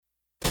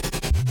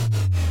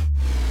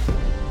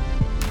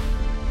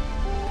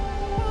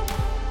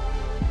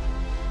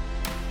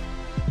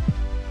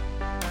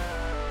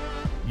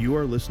You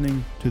are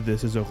listening to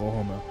This is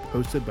Oklahoma,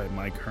 hosted by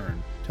Mike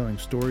Hearn, telling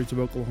stories of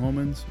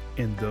Oklahomans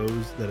and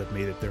those that have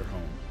made it their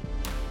home.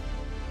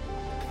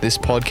 This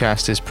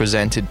podcast is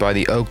presented by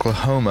the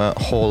Oklahoma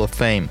Hall of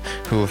Fame,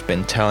 who have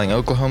been telling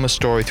Oklahoma's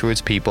story through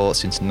its people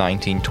since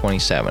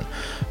 1927.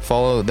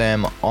 Follow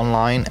them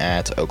online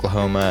at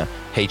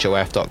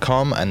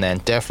oklahomahof.com, and then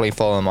definitely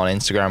follow them on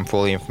Instagram for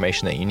all the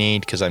information that you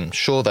need, because I'm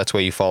sure that's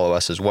where you follow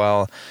us as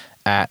well,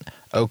 at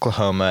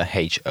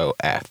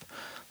oklahomahof.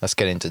 Let's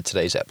get into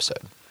today's episode.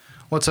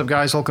 What's up,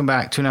 guys? Welcome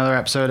back to another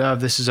episode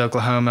of This is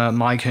Oklahoma.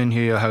 Mike Hearn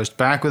here, your host,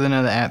 back with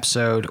another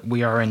episode.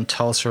 We are in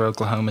Tulsa,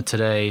 Oklahoma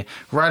today,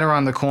 right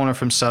around the corner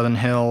from Southern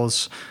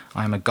Hills.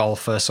 I'm a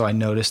golfer, so I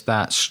noticed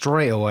that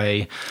straight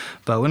away.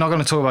 But we're not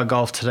going to talk about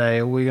golf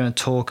today. We're going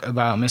to talk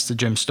about Mr.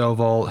 Jim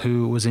Stovall,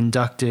 who was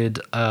inducted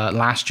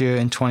last year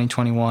in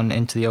 2021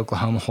 into the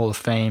Oklahoma Hall of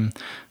Fame.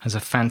 Has a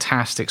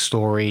fantastic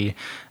story.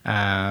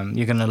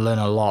 You're going to learn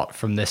a lot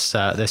from this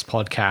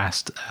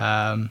podcast.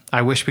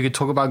 I wish we could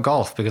talk about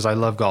golf because I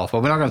love golf,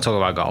 but we're not going to talk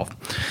about golf.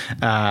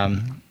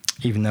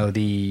 Even though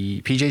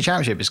the PGA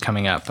Championship is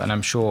coming up, and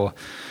I'm sure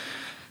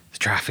the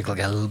traffic will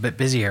get a little bit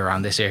busier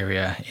around this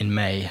area in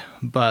May.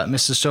 But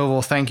Mr.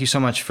 Stovall, thank you so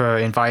much for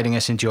inviting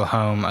us into your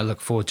home. I look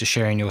forward to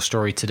sharing your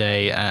story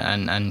today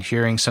and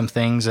hearing some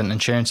things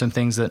and sharing some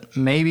things that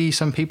maybe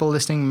some people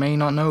listening may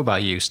not know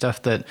about you,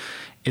 stuff that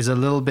is a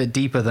little bit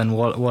deeper than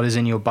what is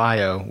in your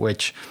bio,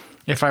 which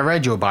if I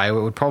read your bio,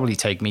 it would probably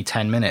take me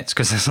 10 minutes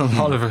because there's a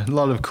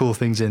lot of cool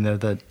things in there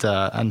that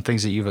and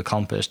things that you've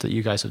accomplished that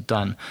you guys have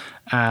done.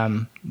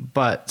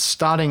 But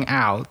starting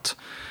out,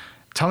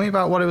 tell me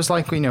about what it was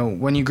like,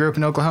 when you grew up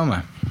in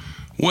Oklahoma.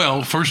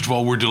 Well, first of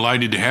all, we're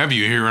delighted to have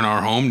you here in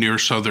our home near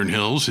Southern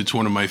Hills. It's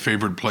one of my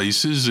favorite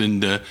places,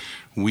 and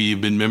we've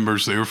been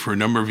members there for a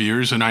number of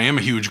years, and I am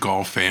a huge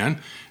golf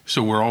fan,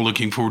 so we're all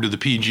looking forward to the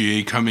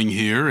PGA coming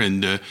here.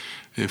 And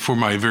for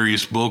my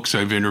various books,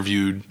 I've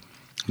interviewed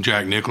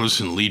Jack Nicklaus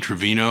and Lee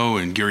Trevino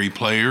and Gary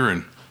Player,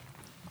 and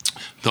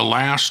the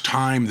last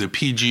time the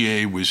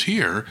PGA was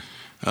here,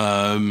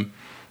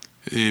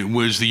 it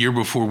was the year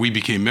before we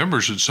became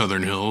members at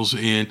Southern Hills,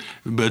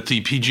 but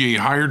the PGA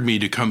hired me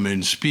to come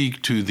and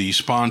speak to the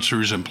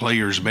sponsors and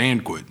players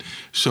banquet.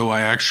 So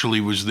I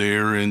actually was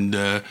there,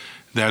 and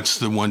that's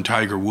the one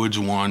Tiger Woods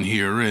won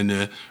here,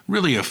 and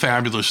really a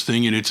fabulous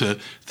thing. And it's a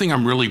thing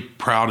I'm really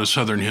proud of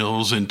Southern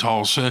Hills and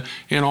Tulsa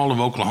and all of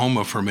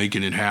Oklahoma for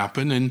making it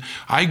happen. And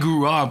I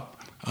grew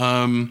up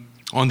on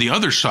the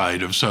other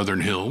side of Southern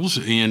Hills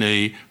in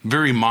a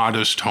very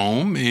modest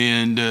home,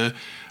 and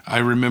I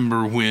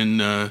remember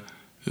when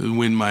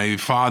my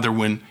father,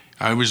 when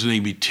I was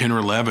maybe 10 or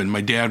 11,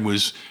 my dad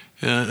was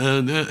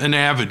an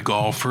avid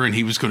golfer, and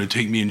he was going to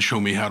take me and show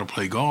me how to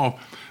play golf.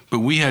 But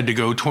we had to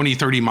go 20,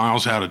 30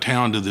 miles out of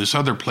town to this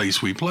other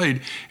place we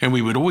played, and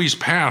we would always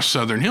pass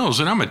Southern Hills,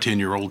 and I'm a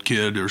 10-year-old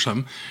kid or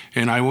something,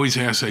 and I always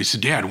asked, I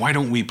said, Dad, why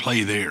don't we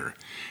play there?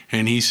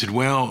 And he said,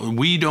 well,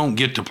 we don't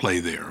get to play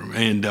there.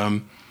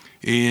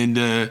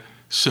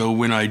 So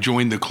when I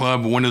joined the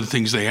club, one of the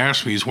things they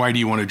asked me is, why do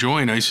you want to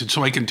join? I said,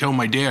 so I can tell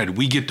my dad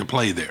we get to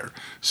play there.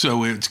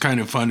 So it's kind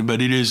of fun, but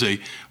it is a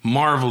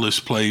marvelous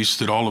place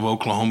that all of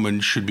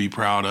Oklahomans should be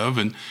proud of.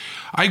 And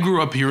I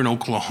grew up here in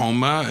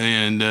Oklahoma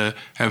and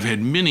have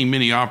had many,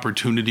 many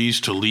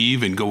opportunities to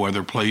leave and go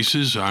other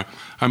places.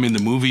 I'm in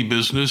the movie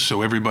business,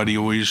 so everybody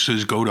always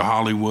says go to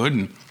Hollywood.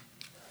 And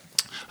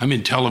I'm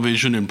in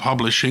television and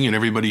publishing, and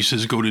everybody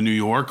says go to New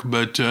York,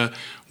 but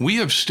we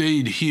have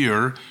stayed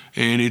here,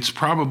 and it's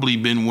probably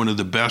been one of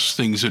the best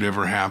things that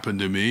ever happened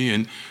to me.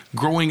 And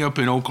growing up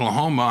in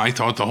Oklahoma, I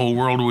thought the whole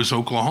world was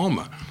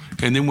Oklahoma.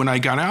 And then when I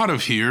got out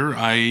of here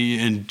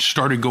and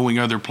started going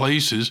other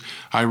places,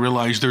 I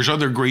realized there's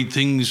other great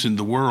things in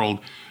the world,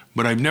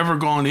 but I've never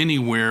gone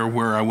anywhere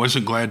where I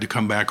wasn't glad to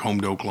come back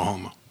home to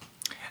Oklahoma.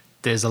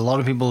 There's a lot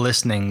of people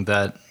listening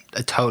that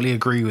I totally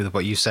agree with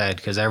what you said,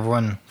 because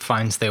everyone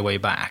finds their way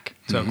back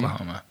to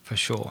Oklahoma, for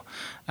sure.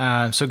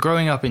 So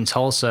growing up in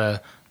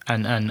Tulsa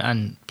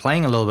and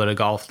playing a little bit of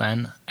golf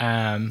then,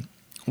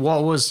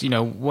 what was,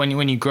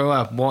 when you grow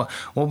up, what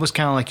was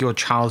kind of like your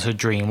childhood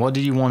dream? What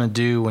did you want to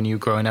do when you were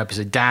growing up? You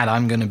said, Dad,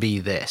 I'm going to be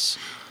this.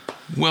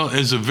 Well,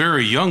 as a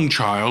very young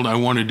child, I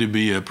wanted to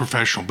be a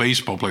professional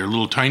baseball player, a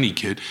little tiny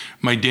kid.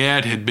 My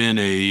dad had been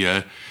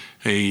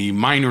a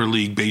minor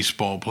league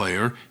baseball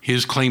player.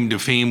 His claim to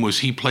fame was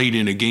he played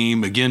in a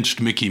game against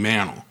Mickey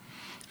Mantle.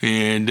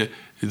 And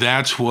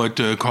that's what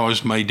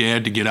caused my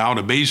dad to get out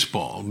of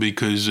baseball,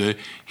 because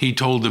he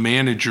told the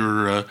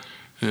manager,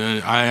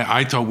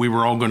 I thought we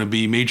were all going to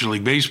be Major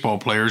League Baseball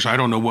players. I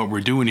don't know what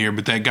we're doing here,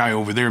 but that guy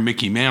over there,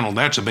 Mickey Mantle,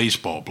 that's a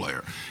baseball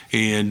player.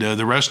 And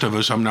the rest of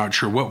us, I'm not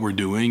sure what we're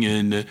doing.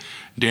 And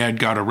Dad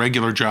got a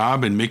regular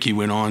job, and Mickey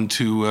went on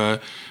to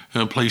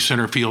play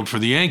center field for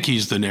the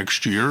Yankees the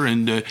next year.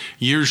 And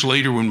years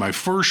later, when my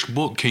first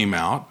book came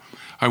out,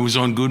 I was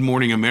on Good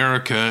Morning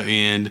America,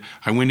 and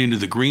I went into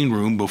the green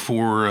room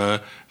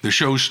before the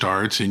show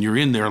starts, and you're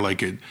in there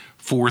like at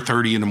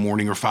 4:30 in the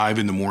morning or 5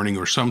 in the morning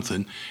or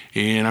something.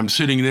 And I'm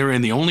sitting there,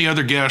 and the only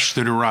other guest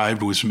that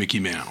arrived was Mickey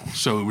Mantle.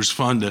 So it was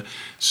fun to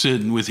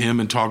sit with him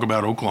and talk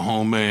about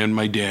Oklahoma and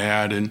my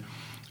dad and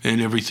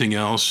everything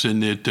else.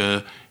 And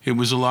it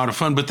was a lot of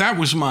fun. But that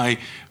was my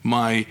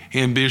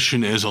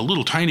ambition as a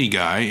little tiny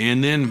guy.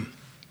 And then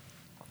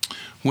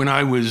when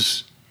I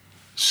was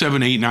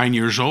 7, 8, 9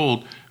 years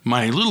old,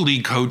 my little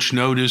league coach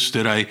noticed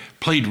that I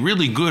played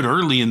really good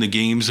early in the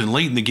games, and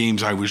late in the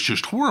games I was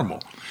just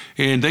horrible.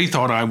 And they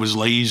thought I was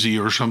lazy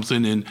or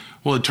something. And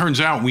well, it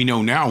turns out we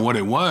know now what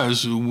it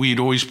was. We'd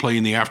always play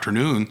in the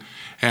afternoon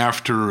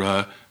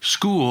after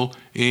school,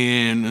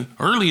 and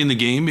early in the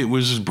game it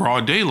was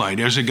broad daylight.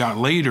 As it got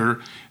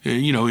later,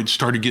 it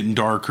started getting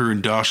darker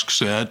and dusk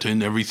set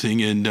and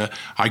everything, and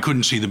I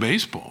couldn't see the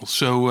baseball.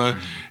 So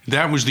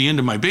that was the end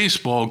of my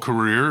baseball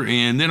career,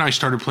 and then I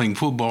started playing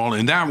football,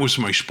 and that was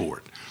my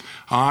sport.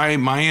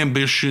 My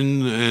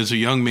ambition as a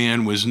young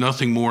man was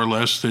nothing more or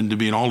less than to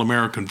be an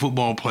All-American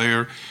football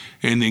player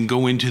and then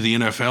go into the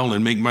NFL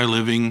and make my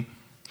living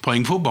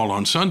playing football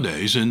on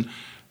Sundays. And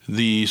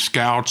the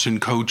scouts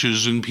and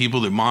coaches and people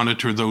that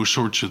monitor those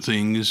sorts of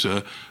things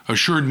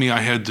assured me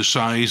I had the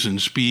size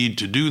and speed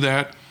to do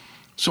that.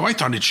 So I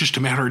thought it's just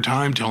a matter of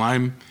time till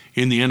I'm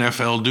in the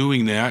NFL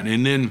doing that.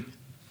 And then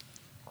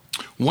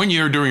one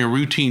year during a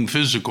routine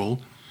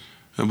physical,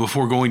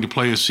 before going to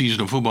play a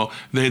season of football,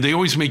 they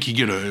always make you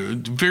get a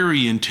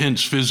very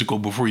intense physical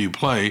before you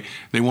play.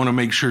 They want to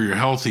make sure you're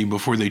healthy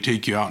before they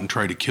take you out and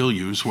try to kill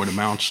you, is what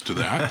amounts to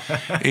that.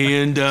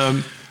 And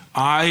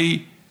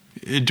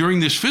during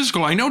this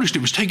physical, I noticed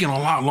it was taking a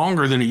lot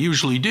longer than it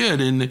usually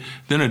did. And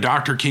then a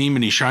doctor came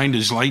and he shined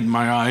his light in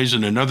my eyes,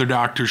 and another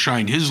doctor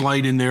shined his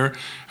light in there,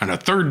 and a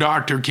third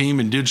doctor came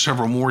and did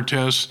several more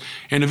tests.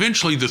 And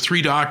eventually the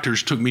 3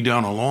 doctors took me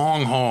down a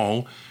long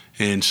hall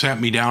and sat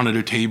me down at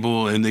a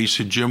table, and they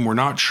said, "Jim, we're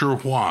not sure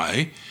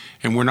why,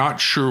 and we're not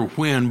sure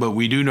when, but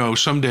we do know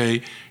someday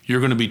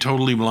you're going to be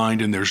totally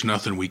blind and there's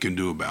nothing we can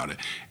do about it."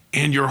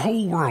 And your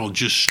whole world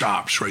just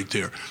stops right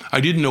there.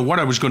 I didn't know what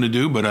I was going to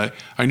do, but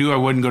I knew I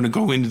wasn't going to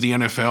go into the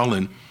NFL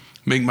and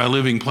make my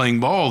living playing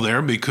ball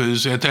there,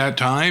 because at that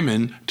time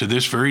and to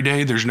this very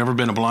day, there's never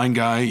been a blind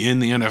guy in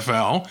the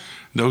NFL.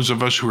 Those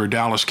of us who are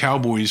Dallas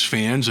Cowboys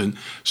fans and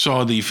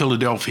saw the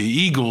Philadelphia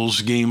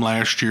Eagles game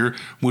last year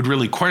would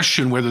really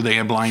question whether they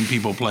had blind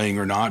people playing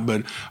or not,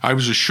 but I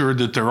was assured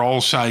that they're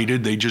all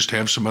sighted. They just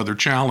have some other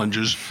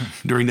challenges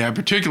during that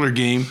particular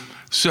game.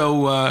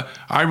 So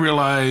I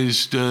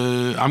realized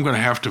I'm going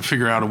to have to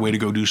figure out a way to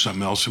go do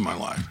something else in my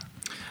life.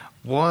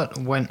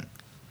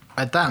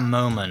 At that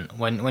moment,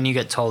 when you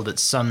get told that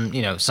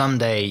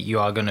someday you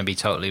are going to be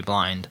totally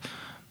blind,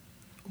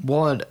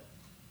 what,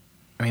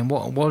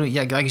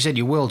 like you said,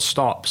 your world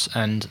stops,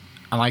 and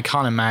I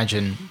can't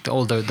imagine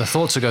all the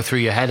thoughts that go through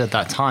your head at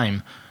that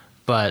time,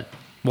 but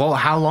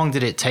how long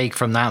did it take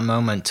from that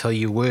moment till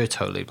you were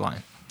totally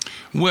blind?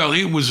 Well,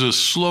 it was a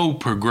slow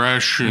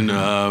progression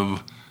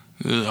of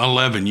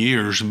 11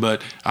 years,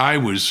 but I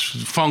was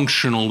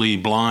functionally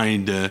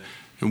blind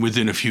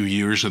within a few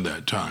years of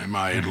that time.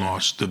 I had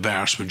lost the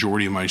vast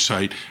majority of my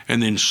sight,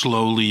 and then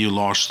slowly you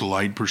lost the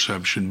light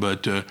perception.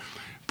 But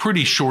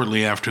pretty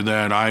shortly after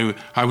that,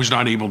 I was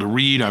not able to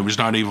read. I was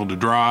not able to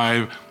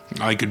drive.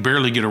 I could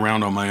barely get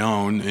around on my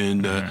own.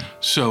 And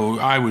so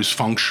I was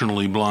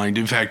functionally blind.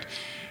 In fact,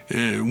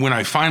 when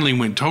I finally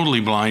went totally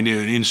blind,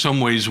 in some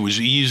ways it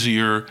was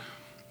easier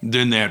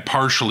than that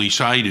partially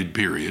sighted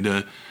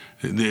period.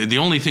 The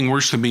only thing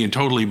worse than being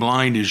totally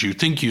blind is you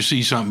think you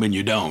see something and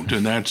you don't,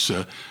 and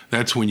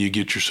that's when you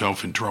get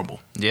yourself in trouble.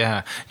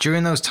 Yeah.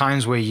 During those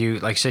times where you,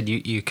 like I said,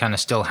 you kind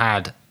of still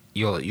had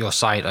your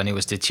sight and it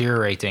was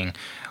deteriorating,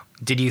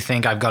 did you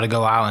think, I've got to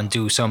go out and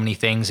do so many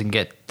things and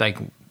get,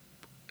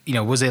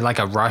 was it like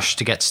a rush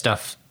to get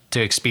stuff,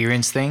 to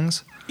experience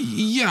things?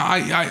 Yeah,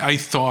 I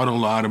thought a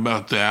lot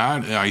about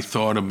that. I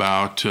thought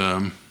about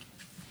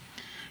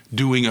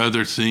doing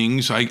other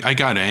things. I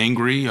got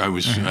angry. I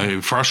was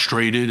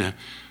frustrated.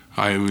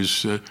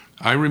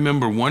 I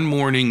remember one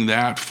morning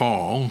that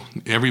fall,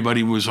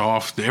 everybody was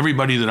off.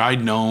 Everybody that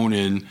I'd known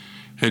and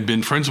had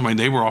been friends of mine,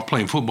 they were off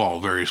playing football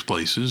at various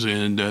places,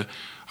 and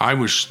I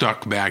was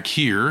stuck back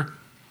here.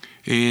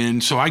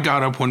 And so I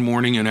got up one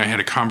morning and I had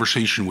a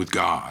conversation with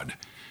God.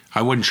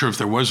 I wasn't sure if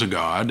there was a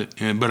God,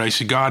 but I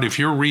said, "God, if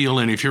you're real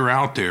and if you're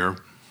out there,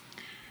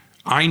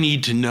 I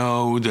need to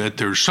know that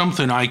there's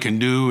something I can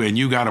do, and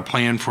you got a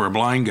plan for a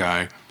blind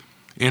guy,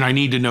 and I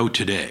need to know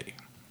today."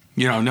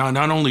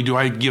 Not only do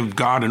I give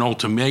God an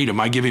ultimatum,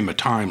 I give him a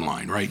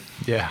timeline, right?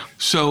 Yeah.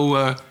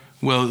 So,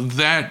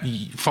 that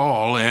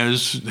fall,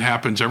 as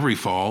happens every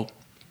fall,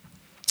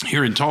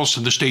 here in Tulsa,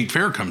 the state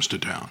fair comes to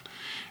town.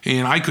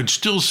 And I could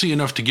still see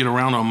enough to get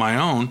around on my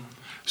own,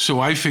 so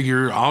I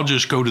figure I'll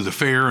just go to the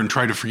fair and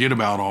try to forget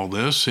about all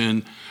this.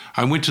 And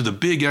I went to the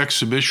big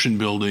exhibition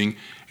building,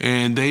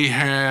 and they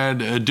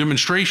had a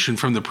demonstration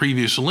from the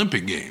previous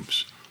Olympic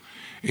Games.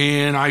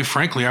 And I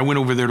went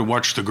over there to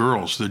watch the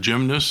girls, the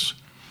gymnasts.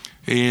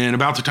 And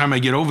about the time I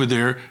get over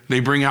there, they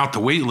bring out the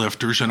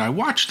weightlifters, and I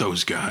watch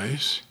those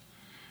guys.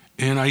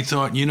 And I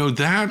thought,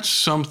 that's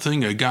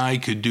something a guy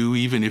could do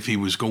even if he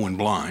was going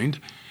blind.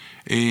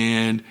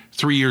 And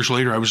 3 years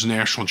later, I was a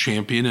national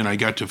champion, and I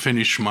got to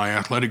finish my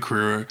athletic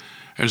career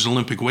as an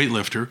Olympic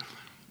weightlifter.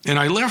 And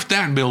I left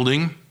that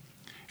building,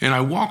 and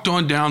I walked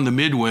on down the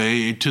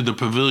midway to the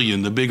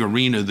pavilion, the big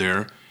arena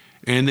there,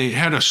 and they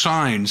had a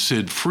sign that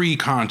said free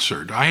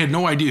concert. I had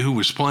no idea who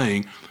was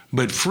playing,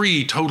 but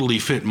free totally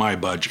fit my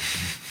budget.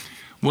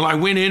 Well, I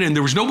went in, and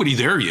there was nobody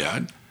there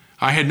yet.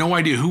 I had no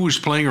idea who was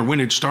playing or when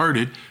it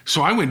started,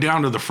 so I went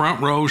down to the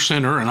front row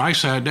center, and I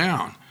sat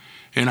down.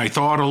 And I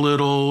thought a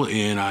little,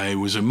 and I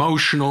was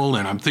emotional,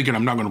 and I'm thinking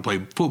I'm not going to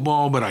play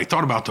football, but I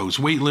thought about those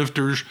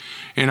weightlifters,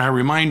 and I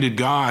reminded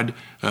God,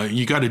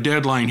 you got a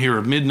deadline here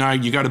of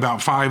midnight, you got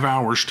about 5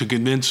 hours to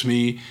convince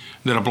me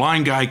that a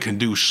blind guy can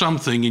do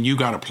something, and you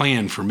got a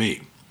plan for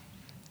me.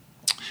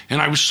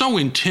 And I was so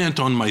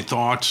intent on my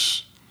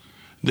thoughts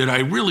that I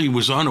really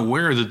was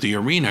unaware that the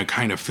arena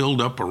kind of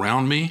filled up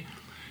around me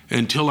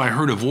until I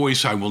heard a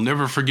voice I will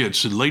never forget. It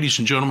said, "Ladies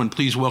and gentlemen,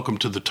 please welcome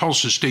to the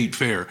Tulsa State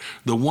Fair,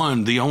 the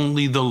one, the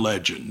only, the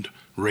legend,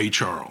 Ray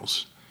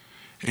Charles."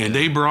 And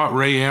they brought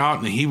Ray out,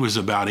 and he was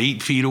about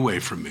 8 feet away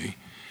from me.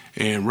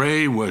 And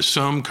Ray was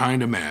some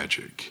kind of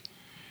magic.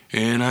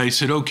 And I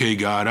said, "Okay,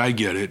 God, I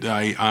get it.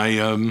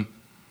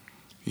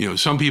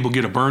 Some people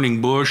get a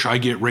burning bush. I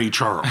get Ray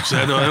Charles.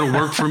 That'll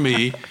work for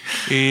me."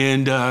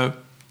 And, and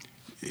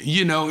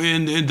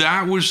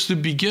that was the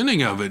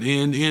beginning of it.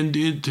 And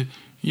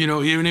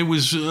it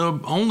was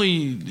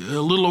only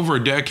a little over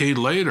a decade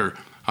later,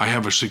 I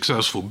have a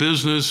successful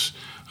business.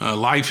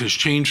 Life has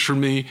changed for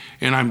me.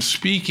 And I'm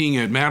speaking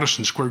at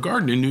Madison Square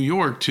Garden in New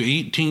York to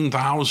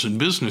 18,000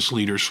 business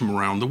leaders from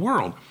around the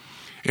world.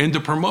 And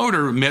the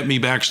promoter met me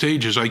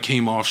backstage as I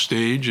came off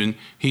stage, and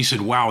he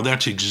said, "Wow,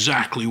 that's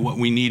exactly what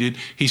we needed."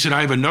 He said,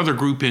 "I have another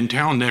group in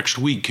town next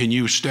week. Can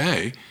you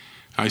stay?"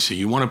 I said,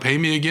 "You want to pay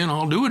me again?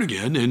 I'll do it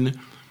again." And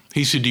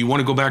he said, "Do you want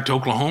to go back to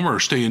Oklahoma or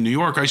stay in New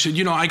York?" I said,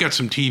 "I got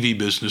some TV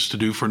business to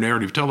do for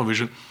Narrative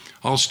Television.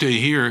 I'll stay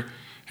here."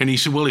 And he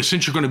said, "Well,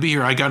 since you're going to be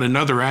here, I got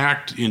another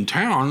act in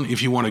town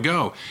if you want to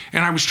go."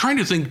 And I was trying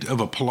to think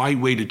of a polite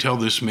way to tell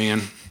this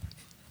man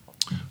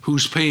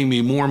who's paying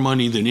me more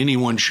money than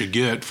anyone should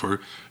get for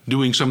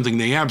doing something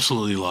they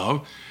absolutely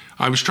love.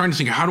 I was trying to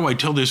think, how do I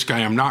tell this guy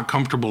I'm not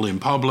comfortable in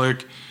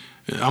public?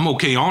 I'm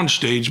okay on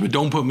stage, but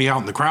don't put me out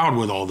in the crowd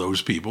with all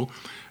those people.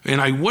 And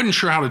I wasn't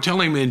sure how to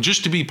tell him. And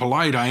just to be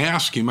polite, I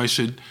asked him, I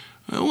said,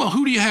 "Well,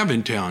 who do you have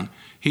in town?"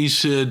 He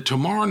said,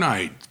 "Tomorrow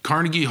night,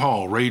 Carnegie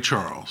Hall, Ray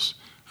Charles."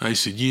 I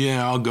said,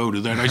 "Yeah, I'll go to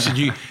that." I said,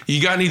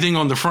 you got anything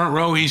on the front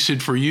row?" He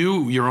said, "For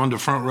you, you're on the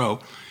front row."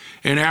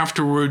 And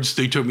afterwards,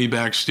 they took me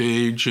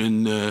backstage,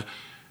 and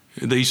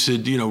they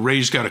said,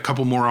 "Ray's got a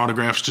couple more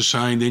autographs to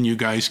sign, then you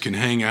guys can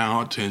hang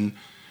out." And,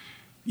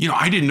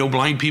 I didn't know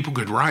blind people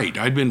could write.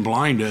 I'd been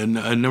blind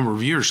a number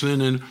of years then,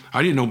 and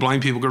I didn't know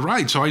blind people could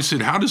write. So I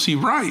said, "How does he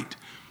write?"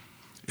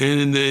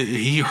 And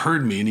he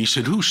heard me, and he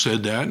said, "Who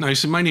said that?" And I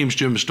said, "My name's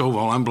Jim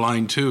Stovall. I'm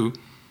blind, too."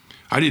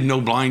 I didn't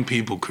know blind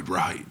people could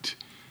write.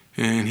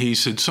 And he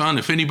said, "Son,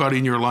 if anybody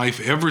in your life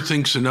ever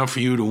thinks enough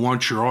of you to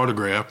want your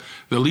autograph,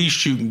 the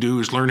least you can do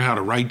is learn how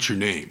to write your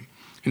name."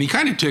 And he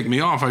kind of ticked me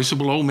off. I said,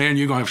 "Well, old man,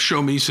 you're going to have to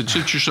show me." He said,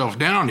 "Sit yourself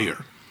down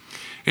here."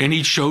 And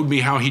he showed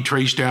me how he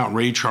traced out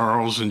Ray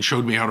Charles and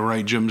showed me how to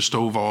write Jim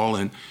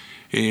Stovall.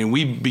 And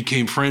we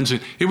became friends.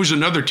 And it was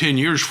another 10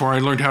 years before I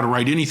learned how to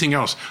write anything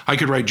else. I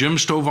could write Jim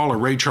Stovall or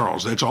Ray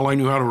Charles. That's all I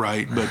knew how to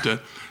write.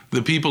 But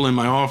the people in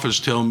my office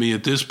tell me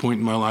at this point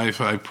in my life,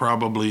 I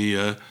probably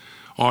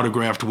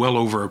autographed well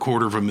over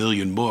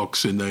 250,000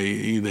 books, and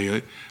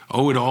they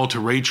owe it all to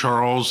Ray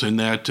Charles and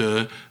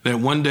that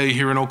one day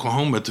here in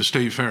Oklahoma at the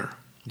State Fair.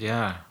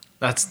 Yeah,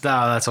 that's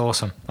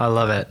awesome. I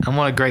love it, and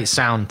what a great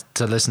sound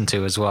to listen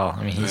to as well.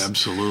 I mean,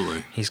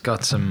 Absolutely. He's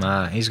got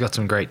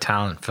some great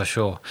talent for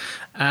sure.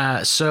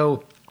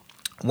 So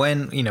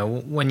when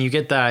you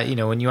get that,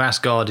 when you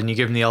ask God and you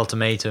give him the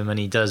ultimatum, and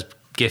he does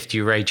gift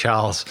you Ray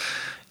Charles.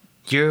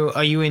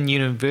 Are you in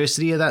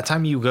university at that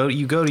time? You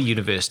go to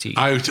university.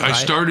 I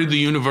started the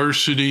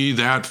university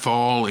that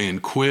fall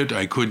and quit.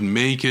 I couldn't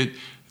make it.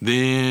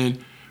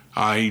 Then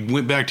I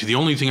went back to the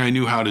only thing I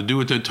knew how to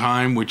do at that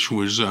time, which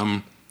was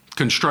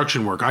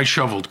construction work. I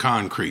shoveled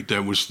concrete.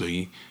 That was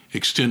the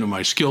extent of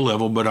my skill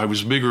level, but I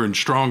was bigger and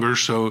stronger,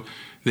 so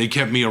they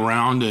kept me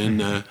around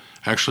and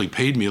actually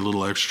paid me a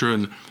little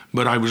extra.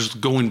 But I was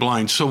going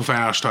blind so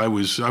fast, I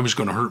was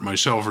going to hurt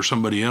myself or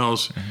somebody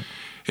else. Mm-hmm.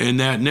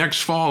 And that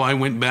next fall, I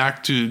went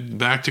back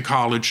to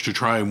college to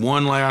try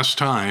one last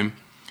time,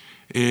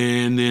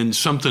 and then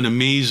something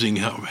amazing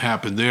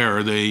happened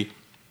there.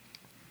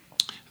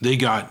 They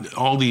got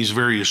all these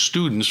various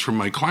students from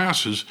my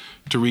classes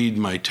to read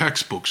my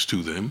textbooks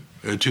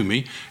to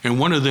me, and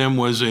one of them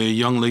was a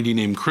young lady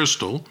named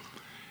Crystal.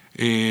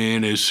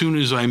 And as soon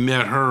as I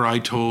met her, I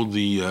told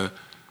the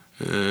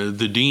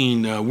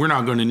dean, "We're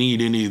not going to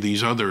need any of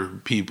these other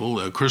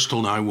people. Crystal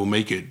and I will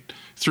make it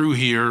through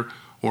here,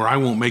 or I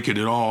won't make it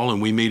at all."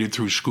 And we made it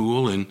through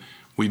school, and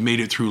we made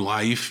it through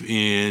life,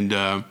 and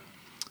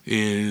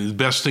the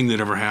best thing that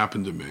ever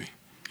happened to me,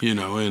 And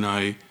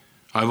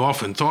I've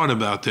often thought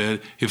about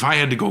that. If I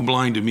had to go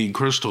blind to meet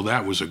Crystal,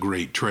 that was a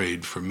great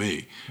trade for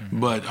me. Mm-hmm.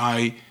 But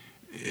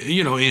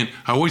and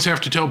I always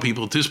have to tell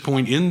people at this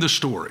point in the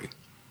story,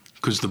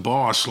 because the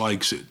boss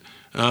likes it.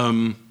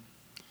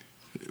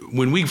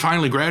 When we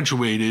finally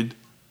graduated,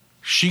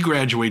 she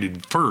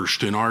graduated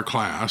first in our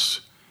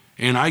class,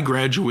 and I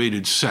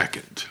graduated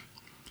second.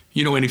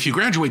 And if you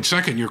graduate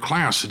second in your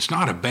class, it's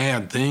not a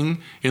bad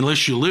thing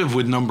unless you live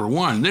with number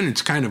one. Then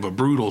it's kind of a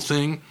brutal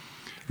thing.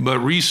 But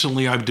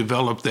recently I've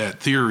developed that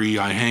theory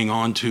I hang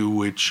on to,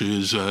 which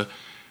is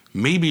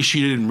maybe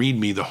she didn't read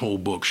me the whole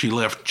book. She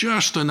left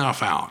just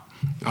enough out.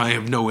 I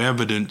have no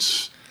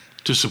evidence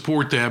to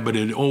support that, but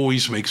it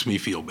always makes me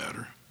feel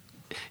better.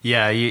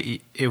 Yeah,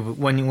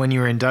 when you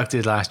were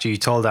inducted last year, you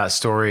told that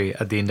story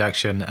at the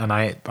induction, and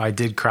I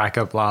did crack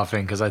up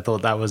laughing because I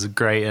thought that was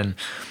great.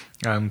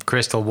 And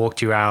Crystal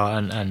walked you out,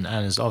 and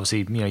it's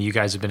obviously, you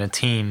guys have been a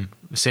team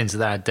since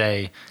that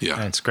day. Yeah.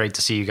 And it's great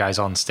to see you guys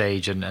on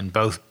stage, and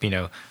both,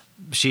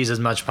 she's as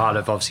much part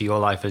of obviously your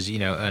life as,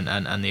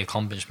 and the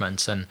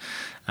accomplishments. And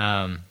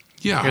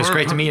it was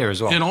great to meet her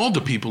as well. And all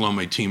the people on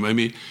my team. I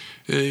mean,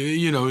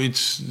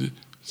 it's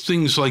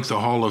things like the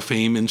Hall of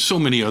Fame and so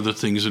many other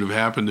things that have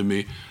happened to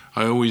me.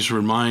 I always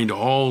remind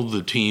all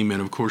the team, and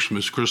of course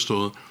Miss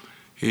Crystal,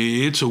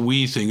 it's a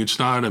we thing. It's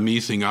not a me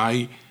thing.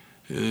 I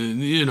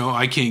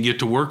can't get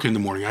to work in the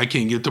morning. I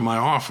can't get to my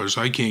office.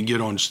 I can't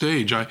get on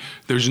stage.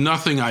 There's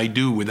nothing I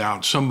do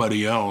without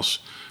somebody else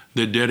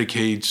that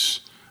dedicates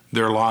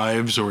their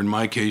lives, or in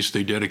my case,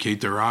 they dedicate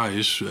their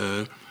eyes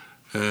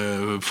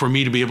for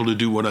me to be able to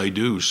do what I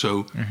do.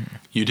 So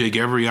you take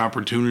every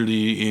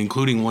opportunity,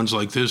 including ones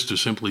like this, to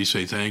simply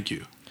say thank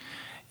you.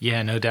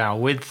 Yeah, no doubt.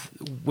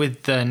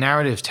 With the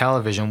narrative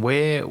television,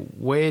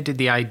 where did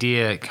the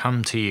idea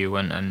come to you?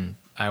 And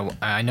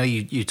I know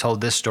you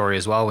told this story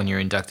as well when you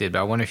were inducted, but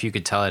I wonder if you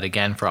could tell it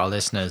again for our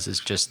listeners. It's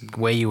just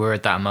where you were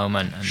at that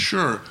moment.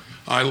 Sure.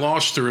 I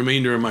lost the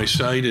remainder of my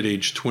sight at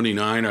age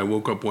 29. I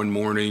woke up one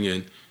morning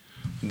and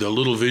the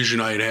little vision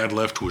I had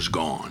left was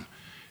gone.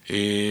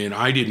 And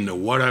I didn't know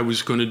what I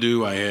was going to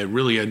do. I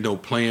really had no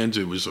plans.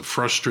 It was a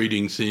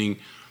frustrating thing.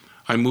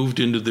 I moved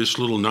into this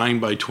little 9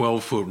 by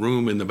 12 foot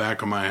room in the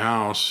back of my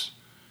house,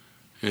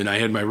 and I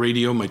had my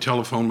radio, my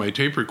telephone, my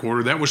tape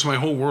recorder. That was my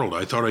whole world.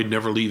 I thought I'd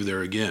never leave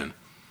there again.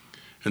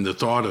 And the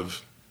thought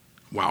of,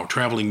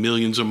 traveling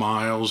millions of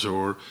miles,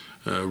 or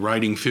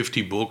writing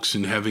 50 books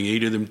and having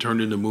 8 of them turned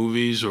into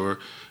movies, or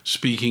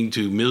speaking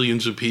to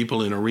millions of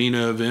people in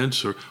arena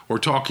events, or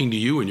talking to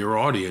you and your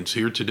audience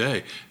here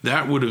today,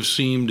 that would have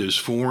seemed as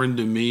foreign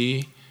to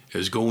me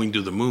as going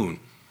to the moon.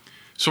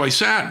 So I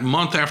sat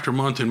month after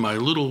month in my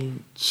little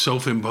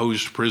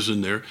self-imposed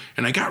prison there,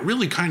 and I got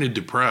really kind of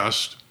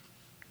depressed.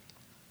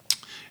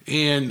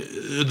 And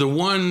the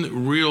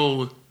one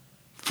real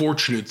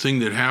fortunate thing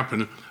that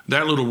happened,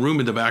 that little room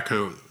in the back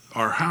of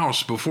our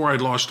house, before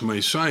I'd lost my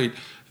sight,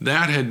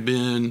 that had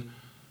been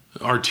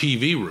our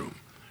TV room.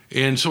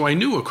 And so I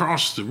knew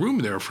across the room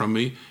there from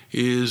me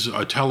is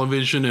a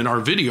television and our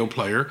video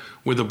player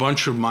with a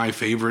bunch of my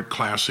favorite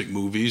classic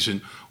movies.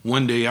 And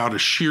one day, out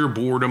of sheer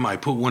boredom, I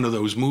put one of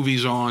those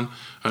movies on,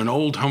 an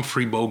old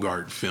Humphrey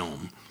Bogart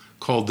film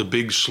called The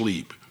Big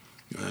Sleep,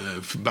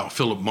 about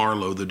Philip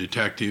Marlowe, the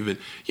detective. And,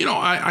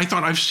 I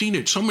thought, I've seen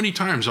it so many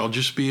times, I'll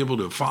just be able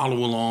to follow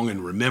along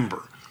and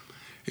remember.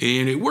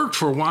 And it worked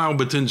for a while,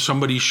 but then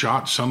somebody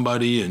shot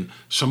somebody and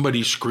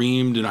somebody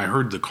screamed, and I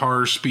heard the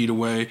car speed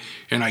away,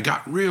 and I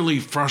got really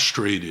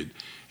frustrated.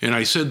 And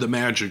I said the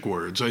magic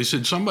words. I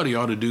said, somebody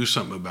ought to do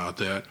something about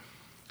that.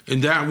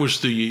 And that was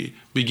the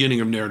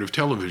beginning of narrative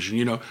television.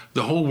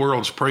 The whole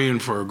world's praying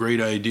for a great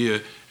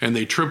idea, and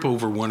they trip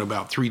over one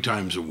about 3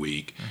 times a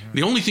week. Mm-hmm.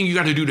 The only thing you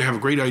got to do to have a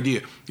great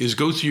idea is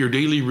go through your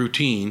daily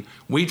routine,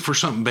 wait for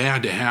something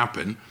bad to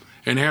happen,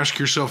 and ask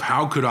yourself,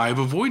 how could I have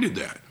avoided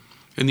that?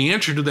 And the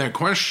answer to that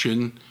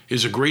question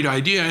is a great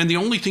idea. And the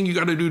only thing you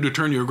got to do to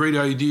turn your great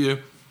idea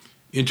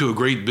into a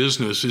great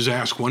business is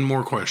ask one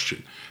more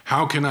question.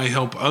 How can I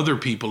help other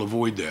people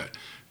avoid that?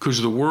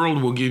 Because the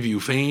world will give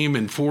you fame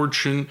and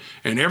fortune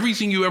and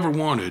everything you ever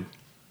wanted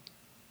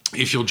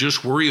if you'll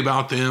just worry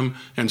about them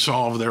and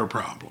solve their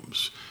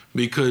problems.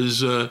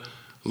 Because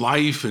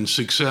life and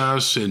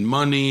success and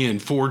money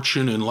and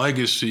fortune and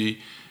legacy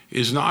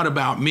is not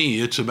about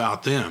me, it's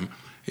about them.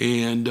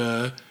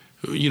 And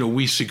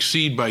we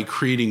succeed by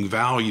creating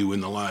value in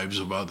the lives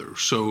of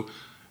others. So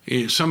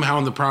somehow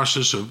in the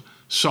process of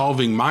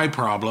solving my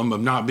problem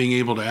of not being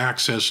able to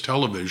access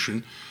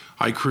television,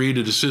 I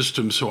created a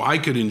system so I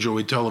could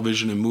enjoy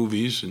television and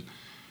movies. And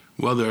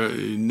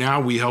now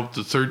we help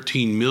the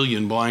 13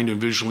 million blind and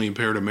visually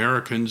impaired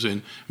Americans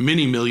and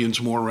many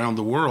millions more around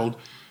the world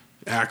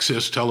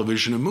access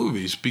television and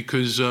movies.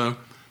 Because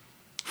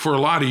for a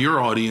lot of your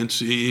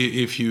audience,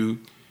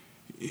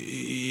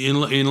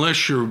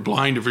 unless you're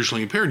blind or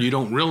visually impaired, you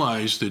don't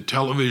realize that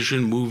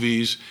television,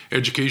 movies,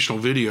 educational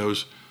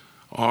videos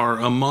are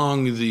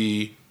among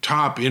the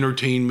top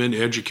entertainment,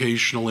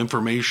 educational,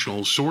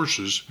 informational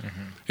sources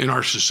in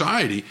our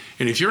society.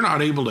 And if you're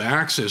not able to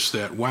access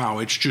that,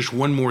 it's just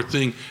one more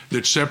thing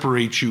that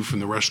separates you from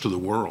the rest of the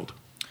world.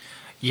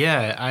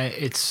 Yeah,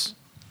 it's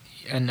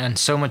and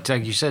so much,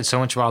 like you said, so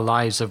much of our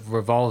lives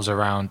revolves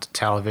around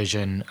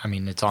television. I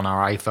mean, it's on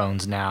our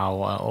iPhones now,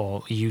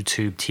 or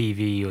YouTube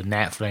TV, or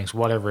Netflix,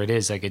 whatever it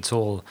is. Like it's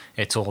all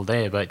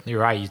there. But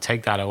you're right. You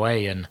take that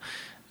away, and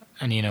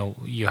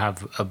you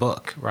have a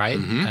book, right?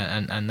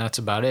 And that's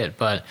about it.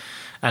 But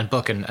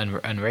book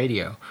and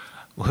radio.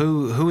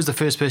 Who was the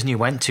first person you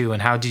went to,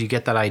 and how did you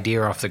get that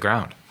idea off the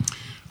ground?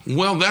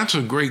 Well, that's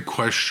a great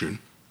question.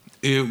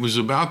 It was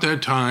about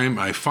that time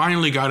I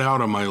finally got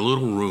out of my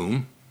little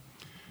room,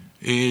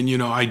 and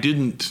I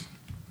didn't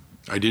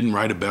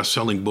write a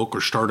best-selling book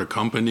or start a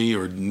company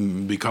or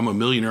become a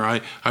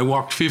millionaire. I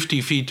walked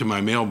 50 feet to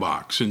my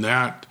mailbox, and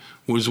that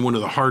was one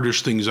of the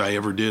hardest things I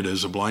ever did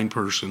as a blind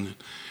person.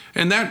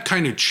 And that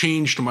kind of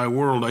changed my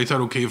world. I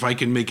thought, okay, if I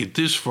can make it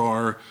this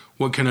far,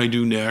 what can I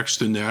do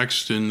next and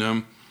next?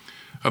 And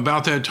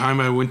about that time,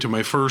 I went to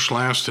my first,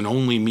 last, and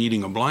only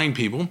meeting of blind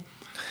people.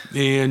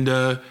 And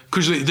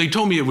because they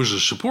told me it was a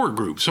support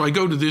group. So I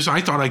go to this,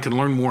 I thought I could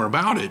learn more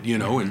about it,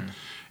 and,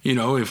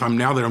 if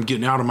now that I'm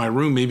getting out of my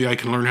room, maybe I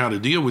can learn how to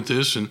deal with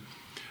this. And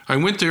I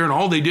went there, and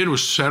all they did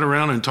was sat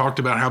around and talked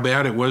about how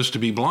bad it was to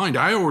be blind.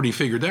 I already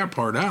figured that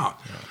part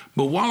out. Yeah.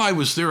 But while I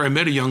was there, I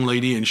met a young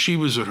lady, and she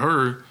was at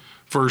her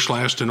first,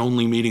 last, and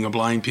only meeting of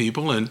blind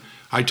people. And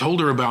I told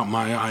her about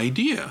my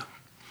idea.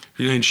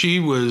 And she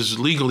was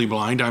legally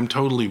blind. I'm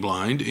totally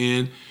blind.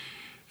 And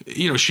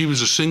she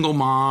was a single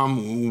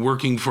mom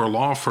working for a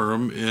law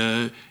firm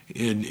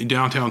in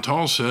downtown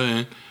Tulsa,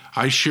 and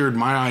I shared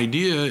my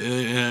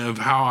idea of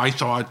how I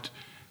thought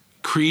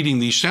creating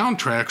these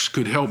soundtracks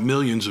could help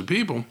millions of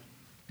people.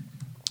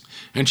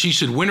 And she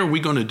said, "When are we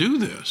going to do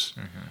this?"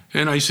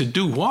 And I said,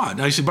 "Do what?"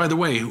 And I said, "By the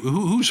way,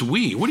 who's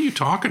we? What are you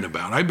talking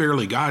about? I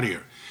barely got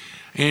here."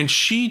 And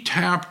she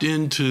tapped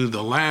into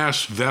the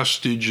last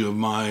vestige of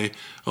my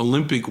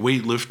Olympic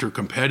weightlifter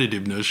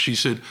competitiveness. She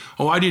said,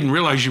 "Oh, I didn't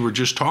realize you were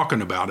just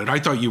talking about it. I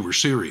thought you were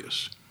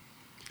serious."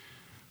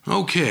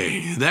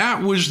 Okay,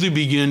 that was the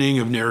beginning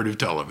of narrative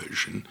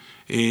television.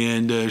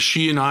 And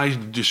she and I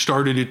just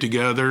started it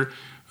together.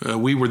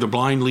 We were the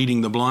blind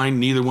leading the blind.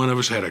 Neither one of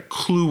us had a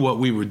clue what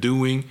we were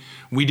doing.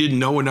 We didn't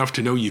know enough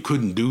to know you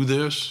couldn't do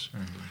this.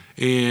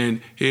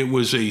 And it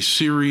was a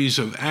series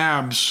of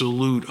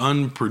absolute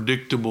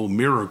unpredictable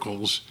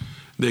miracles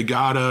that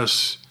got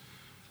us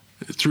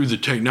through the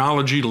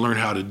technology to learn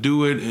how to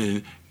do it,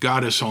 and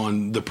got us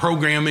on the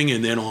programming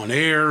and then on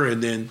air,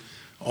 and then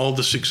all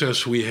the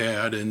success we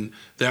had. And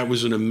that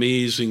was an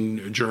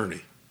amazing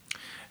journey.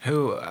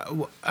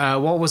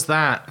 What was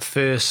that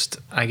first,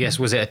 I guess,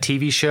 was it a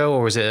TV show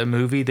or was it a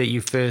movie that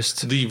you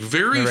first The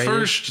very narrated?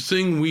 First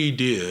thing we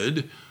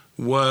did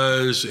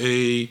was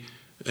a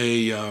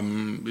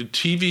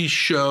TV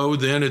show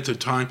then at the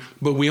time,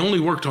 but we only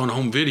worked on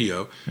home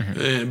video.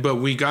 But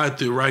we got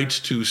the rights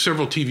to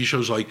several TV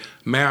shows like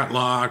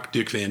Matlock,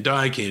 Dick Van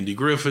Dyke, Andy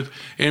Griffith,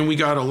 and we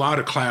got a lot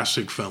of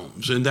classic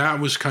films. And that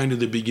was kind of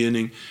the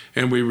beginning.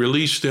 And we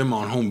released them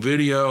on home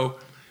video,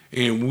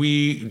 and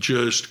we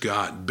just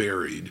got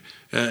buried.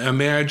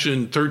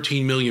 Imagine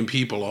 13 million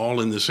people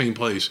all in the same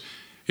place.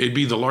 It'd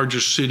be the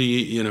largest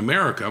city in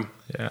America.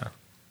 Yeah.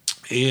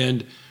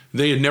 And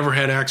they had never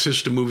had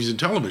access to movies and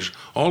television.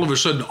 All of a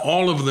sudden,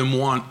 all of them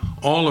want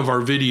all of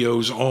our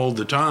videos all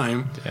the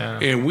time. Yeah.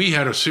 And we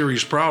had a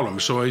serious problem.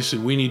 So I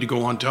said, we need to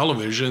go on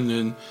television.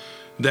 And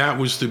that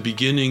was the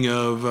beginning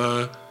of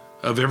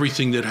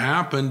everything that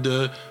happened.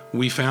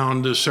 We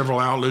found several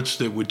outlets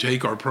that would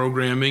take our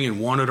programming and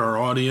wanted our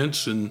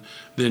audience. And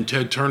then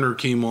Ted Turner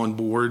came on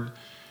board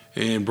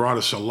and brought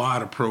us a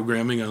lot of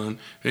programming on,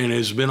 and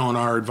has been on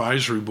our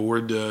advisory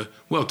board, to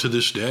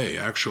this day,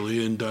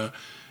 actually. And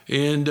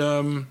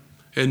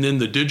then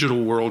the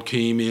digital world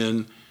came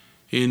in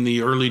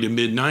the early to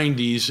mid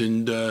 90s,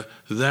 and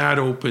that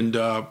opened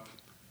up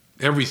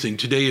everything.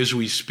 Today, as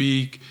we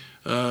speak,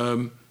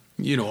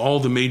 all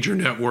the major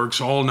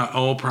networks, all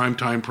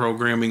primetime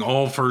programming,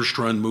 all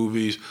first-run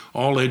movies,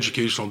 all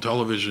educational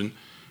television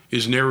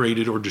is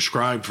narrated or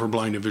described for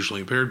blind and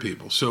visually impaired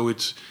people. So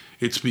it's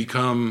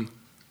become,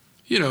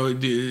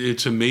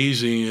 it's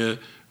amazing.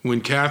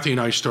 When Kathy and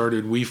I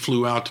started, we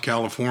flew out to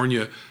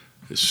California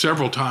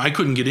several times. I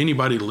couldn't get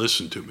anybody to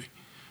listen to me.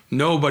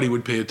 Nobody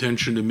would pay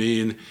attention to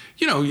me. And,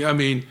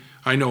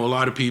 I know a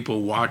lot of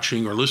people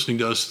watching or listening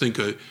to us think,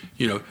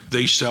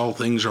 they sell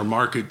things or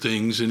market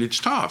things, and it's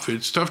tough.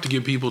 It's tough to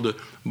get people to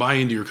buy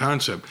into your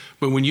concept.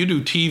 But when you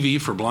do TV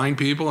for blind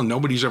people and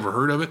nobody's ever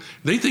heard of it,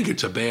 they think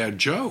it's a bad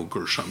joke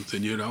or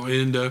something,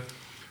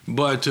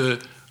 But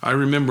I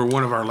remember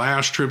one of our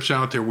last trips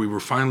out there, we were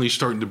finally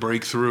starting to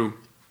break through.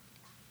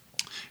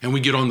 And we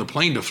get on the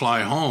plane to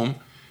fly home,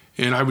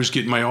 and I was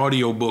getting my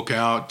audio book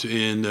out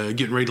and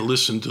getting ready to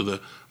listen to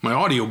my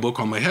audio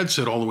book on my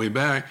headset all the way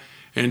back.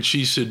 And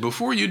she said,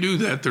 "Before you do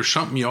that, there's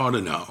something you ought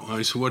to know."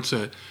 I said, "What's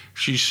that?"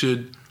 She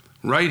said,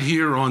 "Right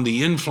here on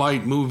the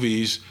in-flight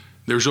movies,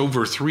 there's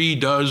over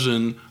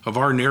 36 of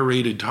our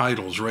narrated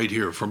titles right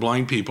here for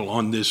blind people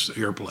on this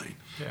airplane."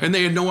 Yeah. And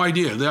they had no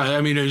idea.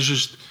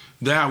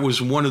 That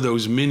was one of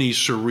those mini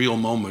surreal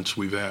moments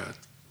we've had.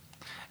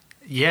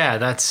 Yeah,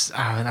 that's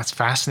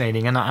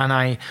fascinating, and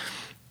I,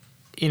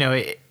 you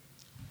know,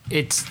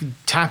 it's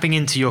tapping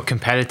into your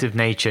competitive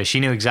nature. She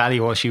knew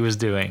exactly what she was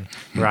doing,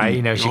 right? Mm-hmm.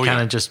 You know, she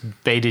kind of just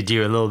baited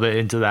you a little bit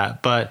into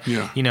that. But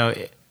you know,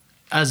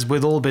 as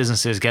with all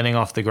businesses getting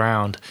off the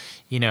ground,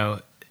 you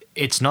know,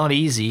 it's not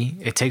easy.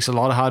 It takes a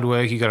lot of hard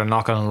work. You got to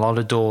knock on a lot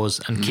of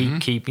doors and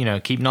keep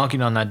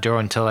knocking on that door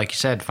until, like you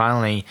said,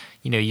 finally,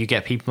 you know, you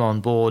get people on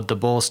board, the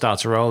ball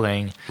starts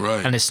rolling,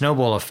 right? And it's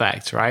snowball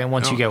effect, right? And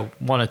once you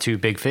get one or two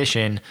big fish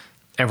in,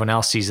 everyone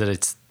else sees that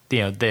it's, you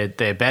know,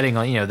 they're betting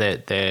on, you know,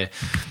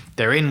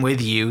 they're in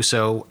with you,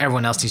 so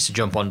everyone else needs to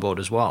jump on board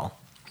as well.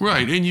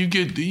 Right, and you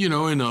get, you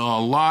know, in a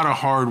lot of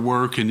hard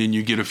work, and then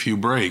you get a few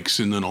breaks,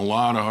 and then a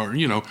lot of hard,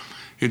 you know,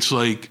 it's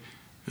like,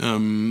 you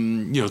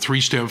know,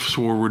 3 steps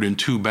forward and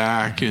 2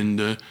 back.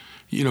 And,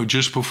 you know,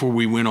 just before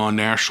we went on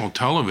national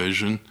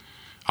television,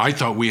 I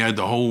thought we had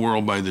the whole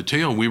world by the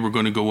tail. We were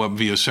going to go up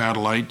via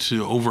satellite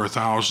to over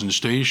 1,000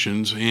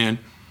 stations. And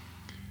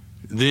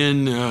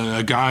then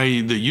a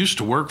guy that used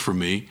to work for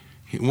me,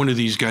 one of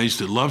these guys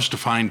that loves to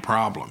find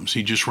problems,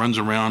 he just runs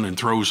around and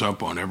throws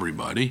up on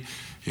everybody.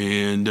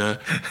 And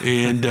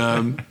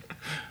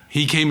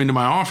he came into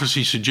my office.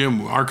 He said,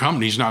 Jim, our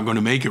company's not going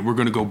to make it. We're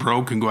going to go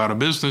broke and go out of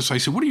business. I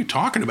said, what are you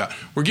talking about?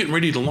 We're getting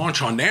ready to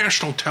launch on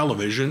national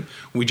television.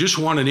 We just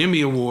won an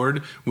Emmy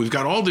Award. We've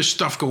got all this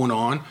stuff going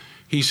on.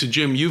 He said,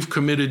 Jim, you've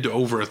committed to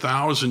over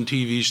 1,000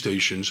 TV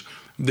stations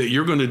that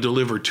you're going to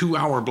deliver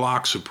 2-hour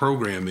blocks of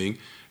programming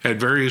at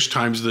various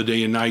times of the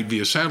day and night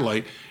via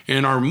satellite.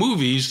 And our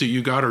movies that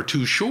you got are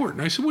too short.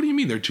 And I said, what do you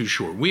mean they're too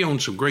short? We own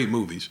some great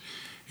movies.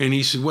 And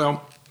he said,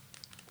 well,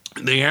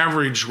 they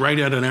average right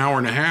at an hour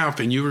and a half,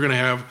 and you were going to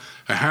have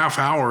a half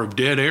hour of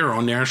dead air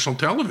on national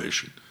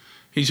television.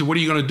 He said, what are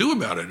you going to do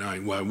about it? And I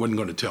wasn't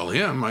going to tell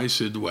him. I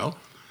said, well,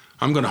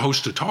 I'm going to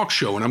host a talk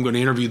show, and I'm going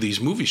to interview these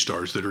movie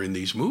stars that are in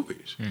these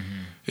movies.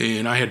 Mm-hmm.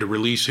 And I had to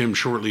release him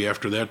shortly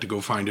after that to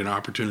go find an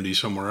opportunity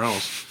somewhere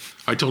else.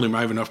 I told him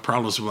I have enough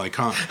problems with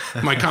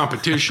my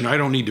competition. I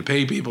don't need to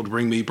pay people to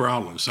bring me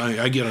problems.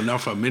 I get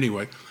enough of them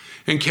anyway.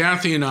 And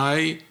Kathy and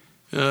I,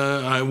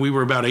 we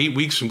were about 8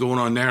 weeks from going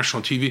on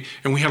national TV,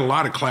 and we had a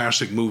lot of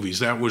classic movies.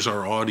 That was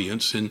our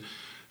audience. And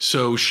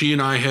so she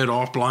and I head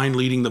off blind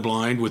leading the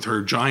blind with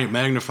her giant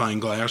magnifying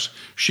glass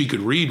she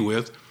could read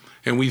with.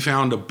 And we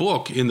found a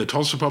book in the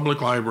Tulsa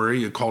Public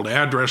Library called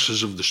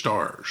Addresses of the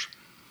Stars.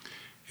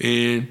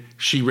 And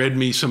she read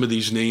me some of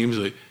these names,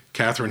 like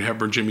Katharine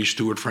Hepburn, Jimmy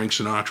Stewart, Frank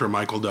Sinatra,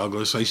 Michael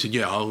Douglas. I said,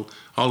 yeah,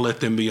 I'll let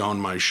them be on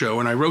my show.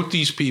 And I wrote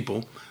these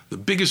people, the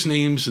biggest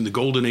names in the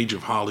golden age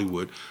of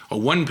Hollywood, a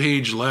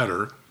 1-page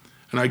letter.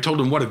 And I told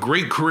them what a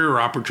great career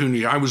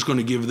opportunity I was going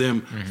to give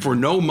them for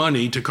no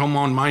money to come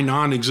on my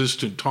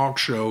non-existent talk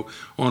show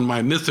on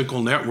my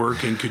mythical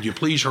network. And could you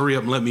please hurry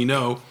up and let me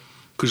know?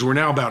 Because we're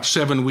now about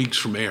 7 weeks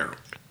from air.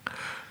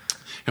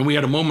 And we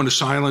had a moment of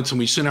silence, and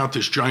we sent out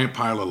this giant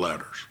pile of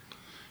letters.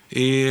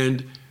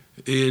 And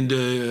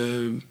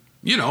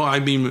you know, I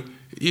mean,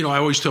 you know, I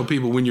always tell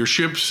people, when your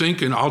ship's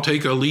sinking, I'll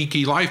take a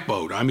leaky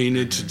lifeboat. I mean,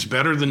 it's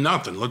better than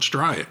nothing. Let's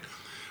try it.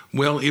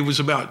 Well, it was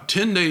about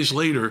 10 days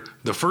later,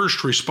 the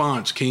first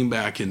response came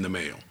back in the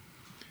mail.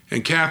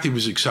 And Kathy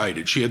was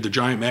excited. She had the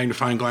giant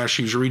magnifying glass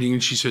she was reading,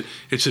 and she said,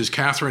 it says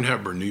Katharine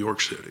Hepburn, New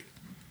York City.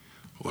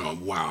 Well,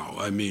 wow.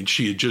 I mean,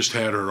 she had just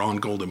had her On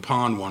Golden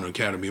Pond, won an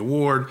Academy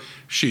Award.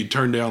 She had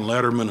turned down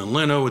Letterman and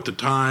Leno at the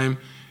time.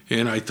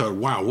 And I thought,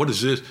 wow, what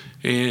is this?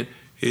 And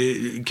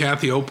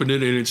Kathy opened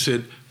it, and it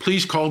said,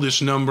 please call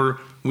this number.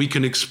 We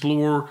can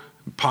explore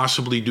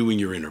possibly doing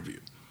your interview.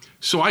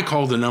 So I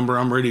called the number.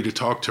 I'm ready to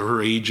talk to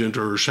her agent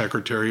or her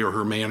secretary or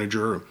her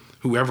manager or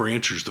whoever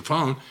answers the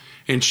phone.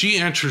 And she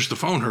answers the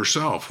phone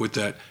herself with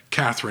that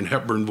Katharine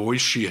Hepburn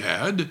voice she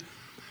had.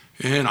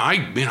 And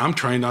I'm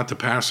trying not to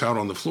pass out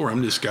on the floor.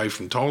 I'm this guy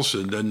from Tulsa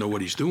and doesn't know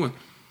what he's doing.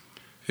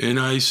 And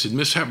I said,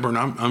 Miss Hepburn,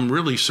 I'm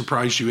really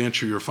surprised you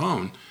answer your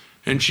phone.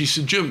 And she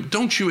said, Jim,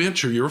 don't you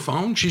answer your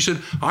phone? She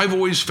said, I've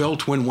always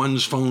felt when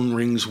one's phone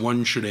rings,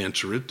 one should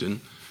answer it.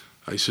 And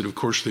I said, of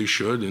course they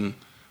should. And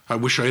I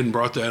wish I hadn't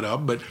brought that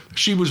up. But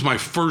she was my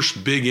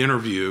first big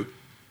interview.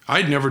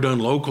 I'd never done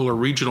local or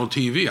regional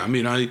TV. I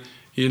mean,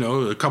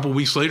 a couple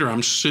weeks later,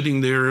 I'm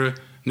sitting there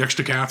next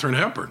to Katharine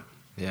Hepburn.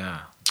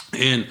 Yeah.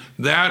 And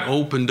that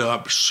opened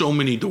up so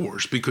many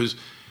doors because,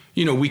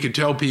 you know, we could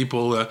tell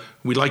people,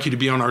 we'd like you to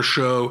be on our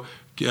show.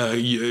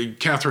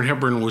 Katharine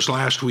Hepburn was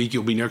last week,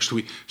 you'll be next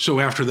week. So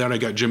after that, I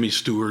got Jimmy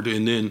Stewart,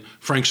 and then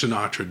Frank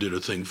Sinatra did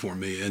a thing for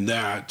me. And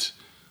that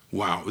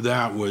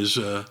was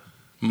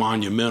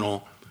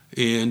monumental.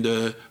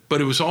 And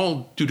but it was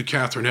all due to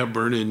Katharine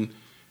Hepburn. And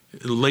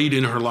late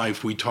in her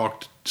life, we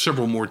talked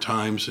several more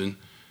times. And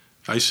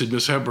I said,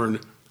 Miss Hepburn,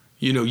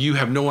 you know, you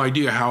have no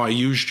idea how I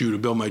used you to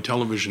build my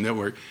television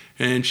network.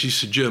 And she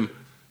said, Jim,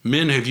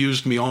 men have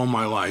used me all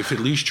my life. At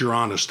least you're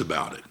honest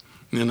about it.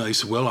 And I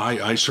said, well,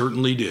 I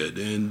certainly did.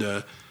 And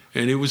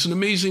it was an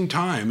amazing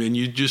time. And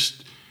you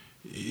just,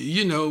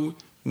 you know,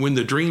 when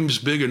the dream's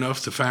big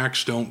enough, the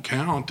facts don't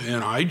count.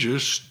 And I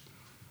just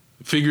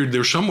figured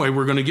there's some way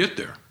we're going to get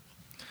there.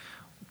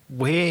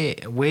 where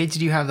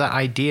did you have that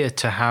idea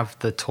to have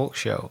the talk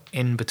show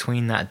in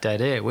between that dead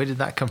air? Where did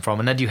that come from?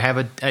 And had you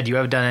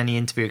ever done any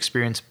interview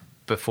experience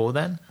before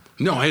then?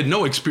 No, I had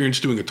no experience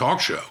doing a talk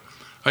show.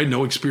 I had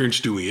no experience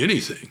doing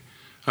anything.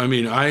 I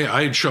mean,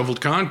 I had shoveled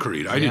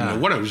concrete. I didn't know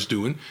what I was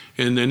doing.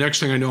 And the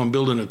next thing I know, I'm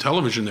building a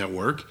television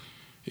network.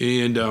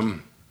 And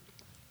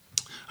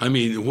I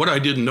mean, what I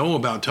didn't know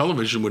about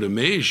television would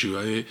amaze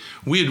you.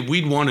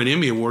 We'd won an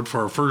Emmy Award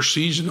for our first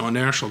season on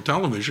national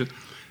television.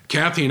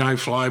 Kathy and I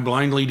fly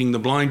Blind Leading the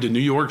Blind to New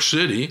York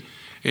City,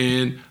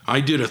 and I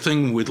did a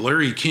thing with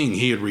Larry King.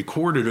 He had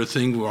recorded a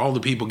thing where all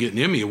the people getting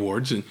Emmy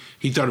Awards, and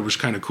he thought it was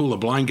kind of cool. A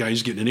blind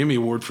guy's getting an Emmy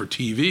Award for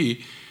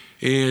TV,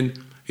 and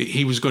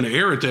he was going to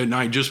air it that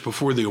night just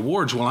before the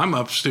awards. Well, I'm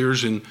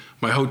upstairs in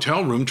my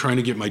hotel room trying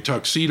to get my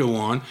tuxedo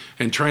on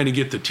and trying to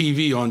get the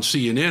TV on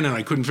CNN, and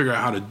I couldn't figure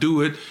out how to do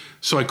it.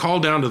 So I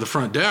called down to the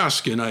front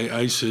desk, and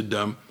I said,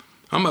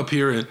 I'm up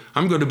here, and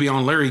I'm going to be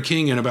on Larry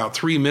King in about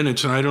 3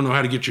 minutes, and I don't know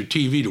how to get your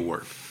TV to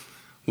work.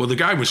 Well, the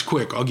guy was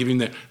quick. I'll give him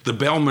that. The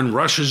bellman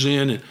rushes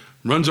in and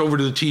runs over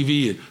to the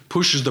TV and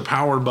pushes the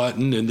power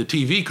button, and the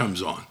TV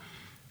comes on.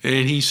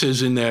 And he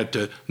says in that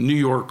New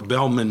York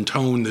bellman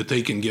tone that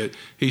they can get,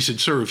 he said,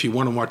 sir, if you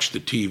want to watch the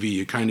TV,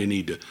 you kind of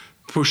need to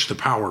push the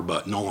power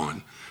button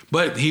on.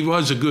 But he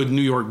was a good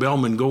New York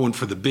bellman going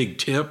for the big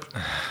tip,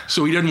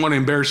 so he didn't want to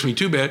embarrass me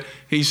too bad.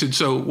 He said,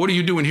 so what are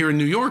you doing here in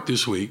New York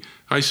this week?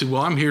 I said,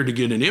 well, I'm here to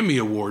get an Emmy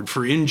Award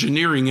for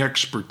engineering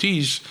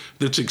expertise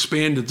that's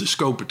expanded the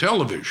scope of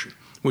television,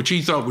 which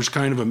he thought was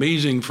kind of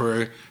amazing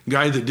for a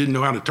guy that didn't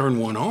know how to turn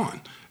one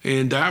on.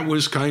 And that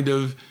was kind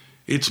of,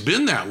 it's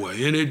been that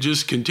way, and it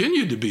just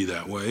continued to be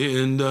that way.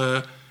 And,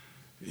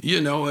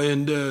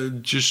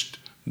 just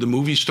the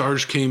movie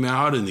stars came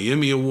out and the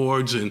Emmy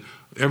Awards and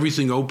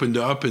everything opened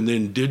up, and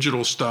then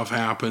digital stuff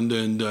happened,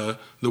 and the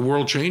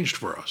world changed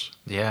for us.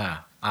 Yeah.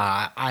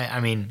 I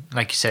mean,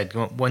 like you said,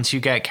 once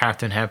you get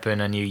Katharine Hepburn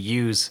and you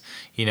use,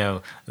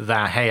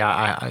 that,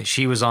 hey,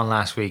 she was on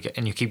last week,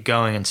 and you keep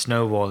going and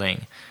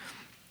snowballing,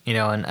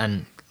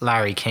 and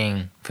Larry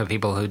King, for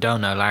people who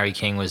don't know, Larry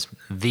King was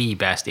the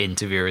best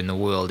interviewer in the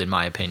world, in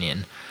my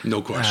opinion.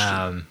 No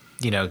question.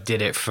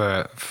 Did it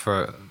for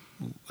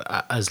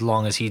as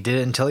long as he did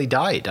it until he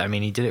died. I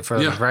mean, he did it for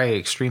a very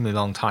extremely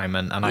long time,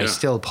 and I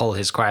still pull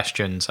his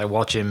questions. I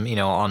watch him,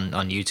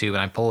 on YouTube, and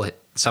I pull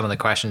some of the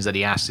questions that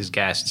he asks his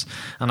guests,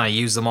 and I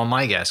use them on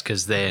my guests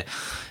because they're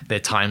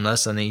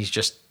timeless, and he's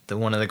just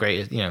one of the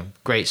greatest,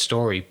 great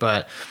story.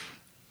 But,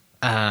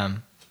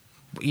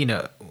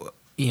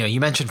 you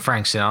mentioned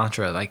Frank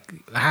Sinatra, like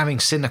having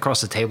sitting across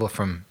the table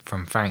from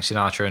Frank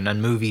Sinatra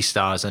and movie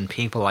stars and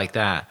people like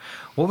that.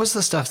 What was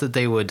the stuff that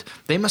they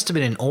must have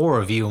been in awe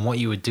of you and what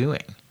you were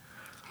doing?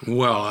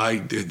 Well, I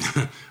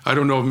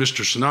don't know if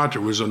Mr.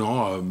 Sinatra was in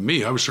awe of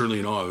me. I was certainly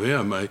in awe of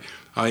him.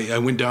 I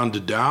went down to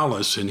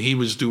Dallas, and he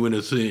was doing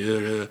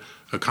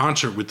a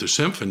concert with the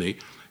symphony,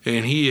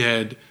 and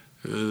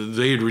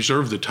they had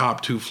reserved the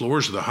top 2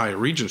 floors of the Hyatt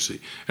Regency.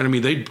 And I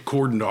mean, they'd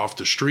cordoned off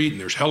the street, and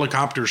there's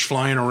helicopters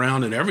flying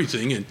around and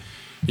everything. And,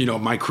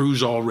 my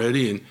crew's all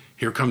ready, and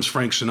here comes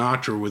Frank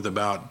Sinatra with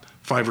about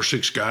 5 or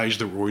 6 guys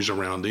that were always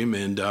around him.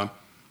 And,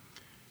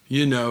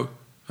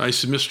 I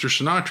said, Mr.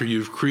 Sinatra,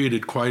 you've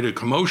created quite a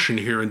commotion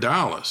here in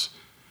Dallas.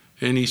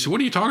 And he said,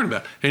 what are you talking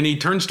about? And he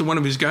turns to one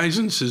of his guys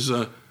and says,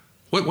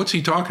 what's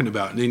he talking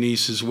about? And he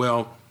says,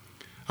 well,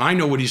 I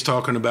know what he's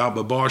talking about,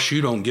 but boss,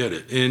 you don't get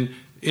it. And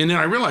then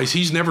I realized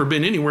he's never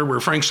been anywhere where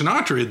Frank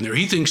Sinatra isn't there.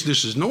 He thinks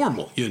this is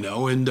normal,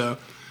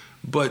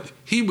 but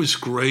he was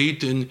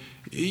great. And,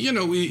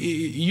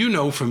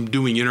 from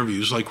doing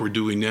interviews like we're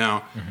doing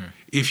now,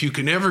 if you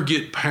can ever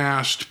get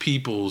past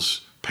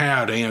people's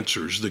pad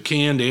answers, the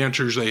canned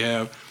answers they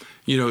have,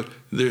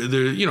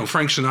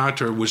 Frank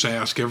Sinatra was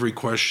asked every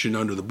question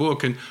under the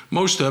book, and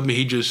most of them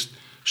he just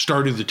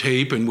started the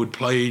tape and would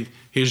play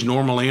his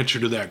normal answer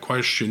to that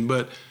question.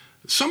 But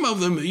some of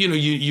them,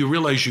 you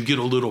realize you get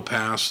a little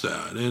past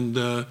that. And,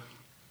 I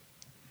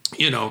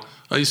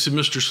said,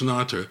 Mr.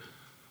 Sinatra,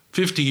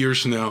 50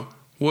 years from now,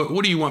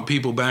 what do you want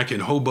people back in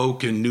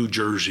Hoboken, New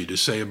Jersey to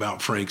say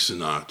about Frank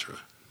Sinatra?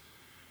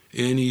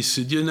 And he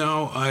said,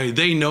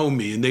 they know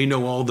me, and they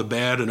know all the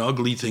bad and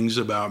ugly things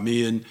about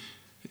me. And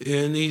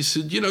he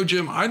said,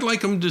 Jim, I'd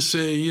like them to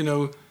say,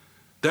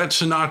 that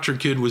Sinatra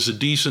kid was a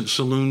decent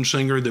saloon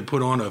singer that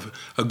put on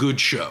a good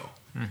show.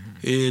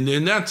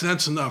 And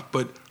that's enough.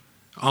 But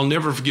I'll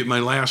never forget my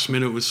last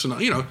minute with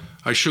Sinatra.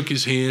 I shook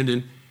his hand,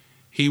 and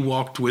he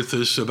walked with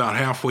us about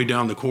halfway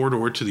down the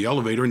corridor to the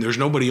elevator, and there's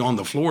nobody on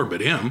the floor but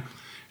him.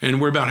 And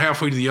we're about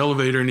halfway to the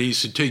elevator, and he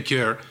said, take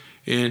care.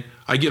 And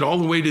I get all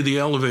the way to the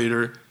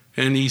elevator,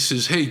 and he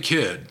says, hey,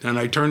 kid. And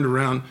I turned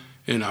around,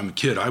 and I'm a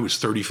kid. I was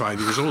 35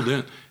 years old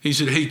then. He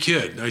said, hey,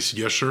 kid. I said,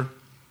 yes, sir.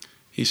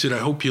 He said, I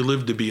hope you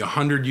live to be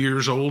 100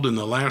 years old, and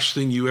the last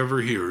thing you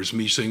ever hear is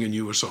me singing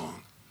you a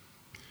song.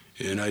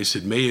 And I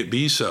said, may it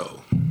be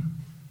so.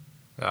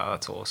 Oh,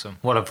 that's awesome.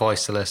 What a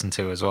voice to listen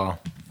to as well.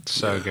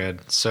 So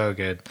good. So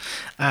good.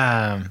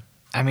 An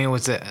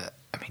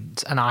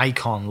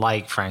icon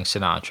like Frank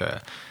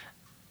Sinatra,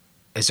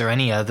 Is there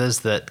any others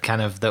that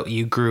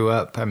you grew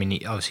up? I mean,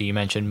 obviously you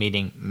mentioned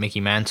meeting Mickey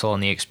Mantle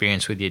and the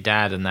experience with your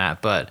dad and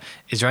that, but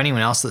is there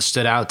anyone else that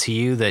stood out to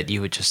you that you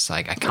were just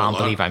like, I can't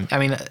believe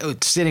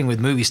sitting with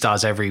movie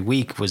stars every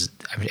week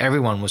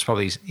everyone was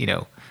probably,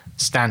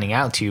 standing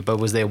out to you, but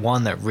was there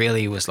one that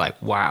really was like,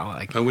 wow?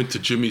 Like, I went to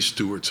Jimmy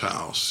Stewart's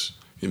house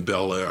in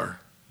Bel Air,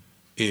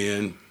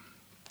 and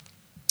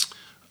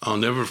I'll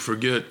never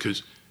forget,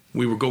 because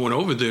we were going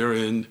over there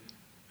and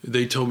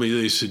they told me,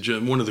 they said,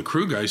 one of the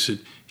crew guys said,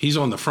 he's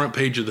on the front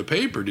page of the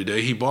paper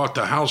today. He bought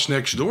the house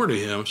next door to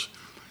him,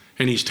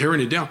 and he's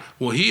tearing it down.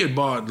 Well, he had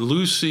bought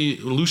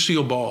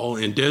Lucille Ball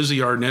and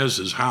Desi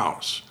Arnaz's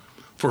house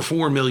for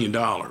 $4 million.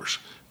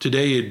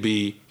 Today it'd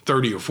be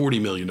 $30 or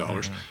 $40 million.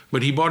 Mm-hmm.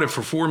 But he bought it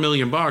for $4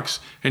 million,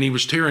 and he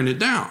was tearing it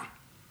down.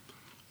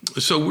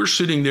 So we're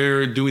sitting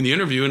there doing the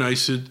interview, and I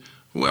said,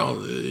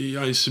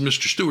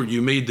 Mr. Stewart,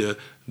 you made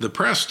the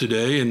press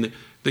today, and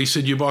they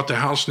said you bought the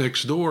house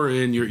next door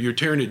and you're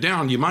tearing it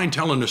down. Do you mind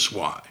telling us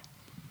why?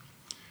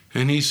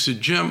 And he said,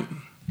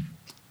 Jim,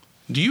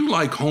 do you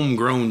like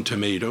homegrown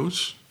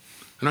tomatoes?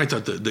 And I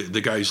thought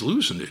the guy's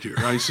losing it here.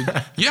 I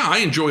said, yeah, I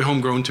enjoy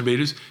homegrown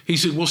tomatoes. He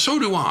said, well, so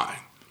do I.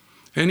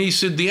 And he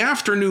said, the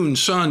afternoon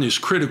sun is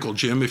critical,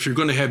 Jim, if you're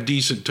going to have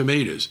decent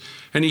tomatoes.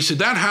 And he said,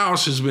 that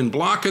house has been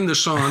blocking the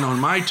sun on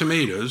my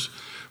tomatoes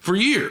for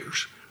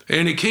years.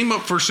 And it came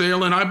up for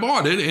sale, and I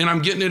bought it, and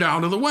I'm getting it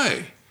out of the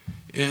way.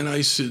 And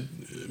I said,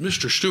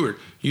 Mr. Stewart,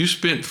 you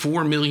spent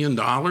 $4 million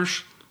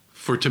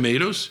for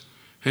tomatoes?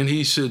 And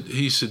he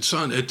said,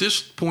 son, at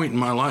this point in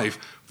my life,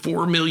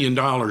 $4 million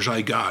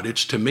I got.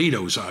 It's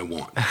tomatoes I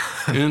want.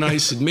 And I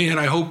said, man,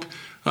 I hope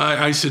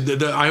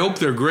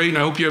they're great, and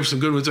I hope you have some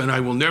good ones. And I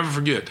will never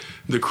forget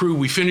the crew.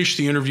 We finished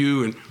the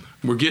interview, and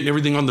we're getting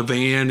everything on the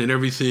van and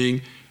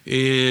everything.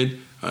 And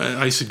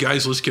I said,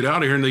 guys, let's get out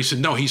of here. And they said,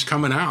 no, he's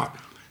coming out.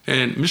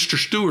 And Mr.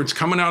 Stewart's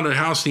coming out of the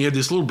house, and he had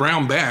this little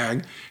brown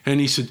bag, and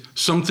he said,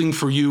 something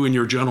for you and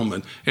your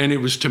gentleman. And it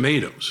was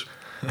tomatoes.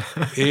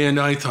 And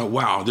I thought,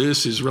 wow,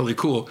 this is really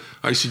cool.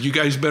 I said, you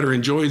guys better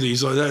enjoy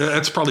these.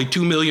 That's probably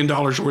 $2 million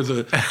worth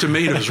of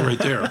tomatoes right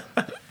there.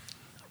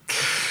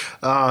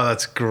 Oh,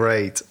 that's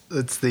great.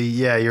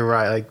 You're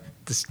right. Like,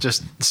 it's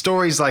just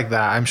stories like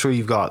that. I'm sure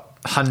you've got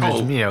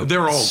hundreds,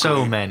 they're all so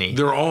great. Many.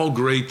 They're all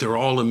great. They're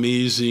all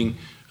amazing.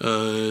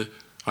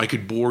 I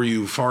could bore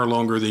you far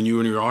longer than you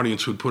and your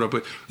audience would put up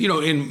with.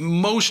 And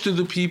most of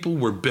the people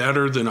were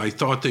better than I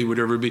thought they would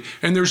ever be.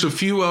 And there's a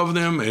few of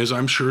them, as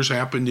I'm sure has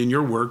happened in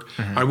your work,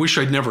 mm-hmm. I wish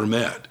I'd never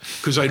met,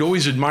 because I'd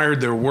always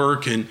admired their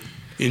work and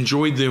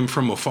enjoyed them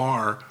from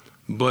afar.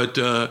 But,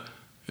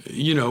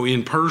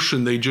 in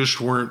person, they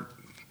just weren't,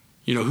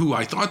 who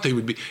I thought they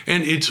would be.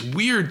 And it's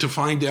weird to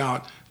find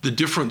out the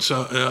difference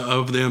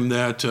of them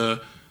that,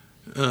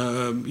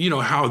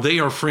 how they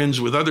are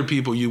friends with other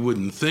people you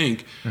wouldn't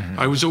think. Mm-hmm.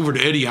 I was over to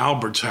Eddie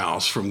Albert's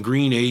house from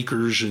Green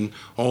Acres and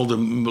all the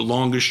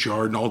Longest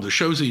Yard and all the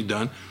shows he'd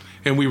done.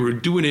 And we were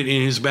doing it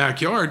in his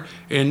backyard.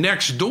 And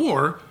next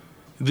door,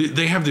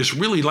 they have this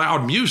really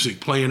loud music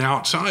playing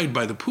outside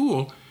by the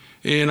pool.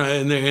 And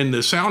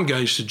the sound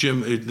guy said,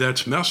 Jim,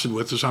 that's messing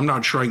with us. I'm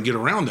not sure I can get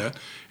around that.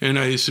 And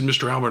I said,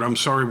 Mr. Albert, I'm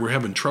sorry, we're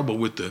having trouble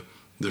with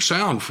the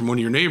sound from one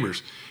of your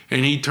neighbors.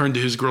 And he turned to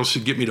his girl,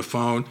 said, get me the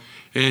phone.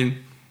 And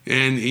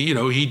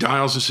he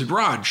dials and said,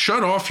 Rod,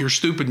 shut off your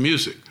stupid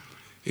music.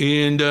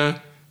 And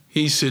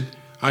he said,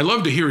 I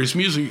love to hear his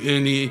music.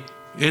 And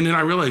then I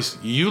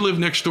realized, you live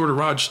next door to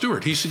Rod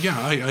Stewart. He said, yeah,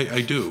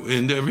 I do,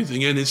 and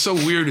everything. And it's so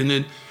weird. And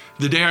then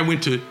the day I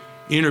went to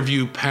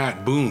interview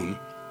Pat Boone,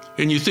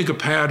 and you think of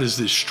Pat as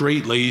this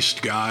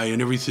straight-laced guy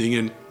and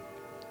everything,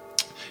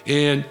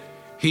 and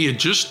he had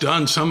just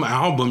done some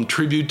album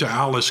tribute to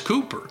Alice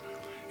Cooper.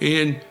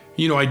 And,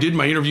 I did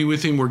my interview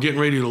with him. We're getting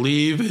ready to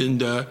leave,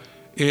 and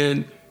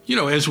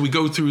as we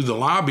go through the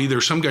lobby,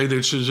 there's some guy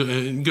that says,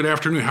 good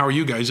afternoon, how are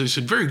you guys? I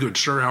said, very good,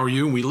 sir, how are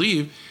you? And we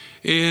leave.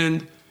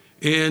 And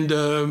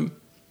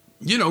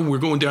we're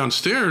going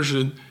downstairs,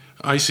 and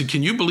I said,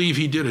 can you believe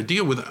he did a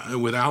deal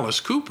with Alice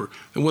Cooper?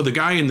 And the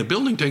guy in the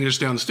building taking us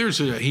downstairs,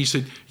 he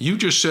said, you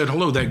just said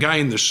hello, that guy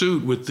in the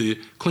suit with the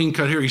clean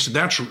cut hair. He said,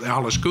 that's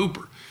Alice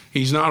Cooper.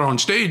 He's not on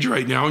stage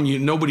right now,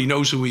 and nobody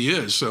knows who he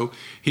is. So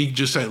he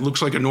just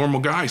looks like a normal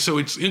guy. So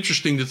it's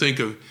interesting to think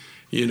of,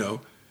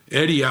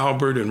 Eddie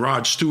Albert and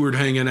Rod Stewart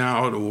hanging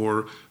out,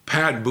 or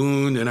Pat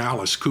Boone and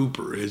Alice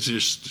Cooper. It's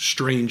just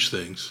strange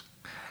things.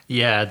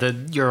 Yeah,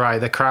 you're right.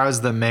 The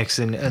crowds that mix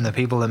and the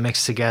people that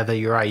mix together,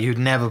 you're right. You'd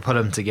never put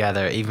them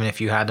together, even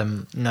if you had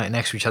them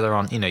next to each other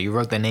on, you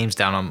wrote their names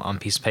down on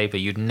piece of paper.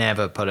 You'd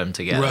never put them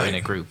together in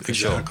a group, for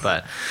sure.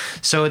 But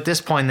so at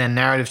this point, then,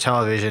 narrative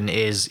television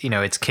is,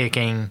 it's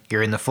kicking.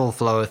 You're in the full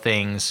flow of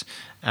things.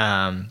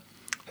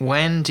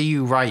 When do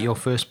you write your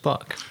first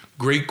book?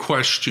 Great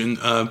question.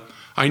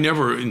 I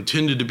never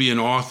intended to be an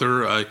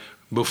author.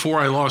 Before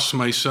I lost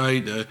my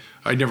sight,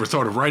 I never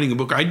thought of writing a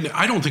book.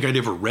 I don't think I'd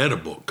ever read a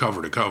book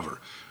cover to cover.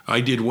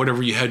 I did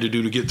whatever you had to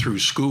do to get through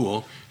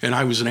school, and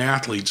I was an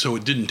athlete, so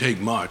it didn't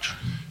take much.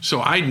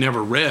 So I'd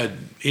never read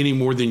any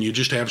more than you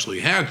just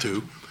absolutely had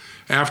to.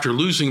 After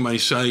losing my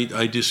sight,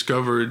 I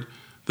discovered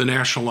the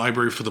National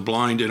Library for the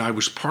Blind, and I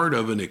was part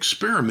of an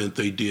experiment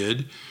they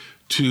did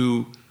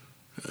to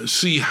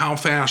see how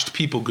fast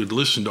people could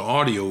listen to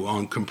audio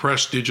on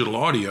compressed digital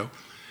audio.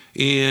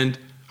 And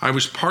I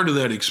was part of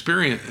that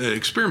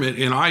experiment,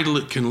 and I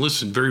can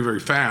listen very, very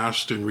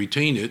fast and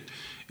retain it.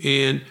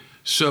 And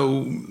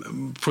so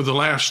for the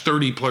last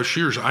 30 plus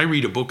years, I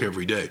read a book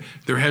every day.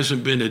 There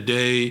hasn't been a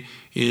day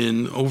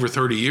in over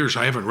 30 years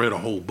I haven't read a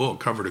whole book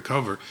cover to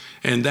cover,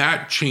 and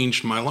that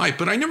changed my life.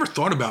 But I never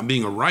thought about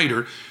being a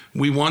writer.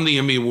 We won the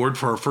Emmy Award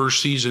for our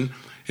first season,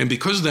 and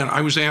because of that,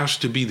 I was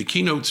asked to be the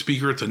keynote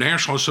speaker at the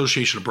National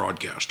Association of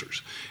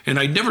Broadcasters. And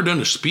I'd never done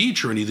a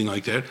speech or anything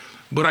like that,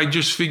 but I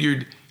just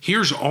figured,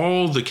 here's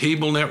all the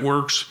cable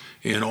networks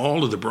and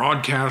all of the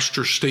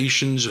broadcaster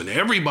stations and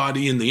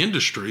everybody in the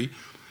industry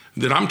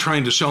that I'm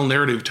trying to sell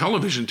narrative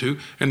television to,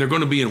 and they're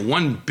going to be in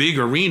one big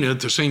arena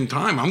at the same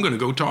time. I'm going to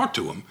go talk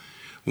to them.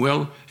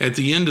 Well, at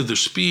the end of the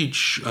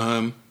speech,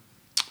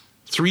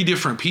 3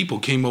 different people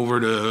came over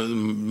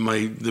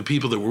to the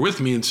people that were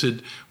with me and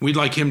said, we'd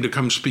like him to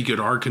come speak at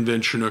our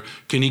convention, or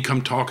can he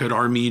come talk at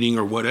our meeting,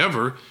 or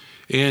whatever.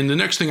 And the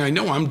next thing I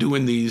know, I'm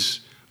doing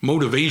these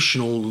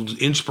motivational,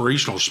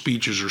 inspirational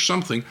speeches or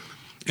something.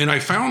 And I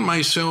found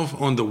myself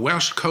on the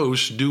West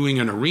Coast doing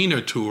an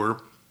arena tour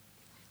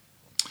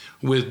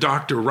with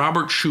Dr.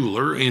 Robert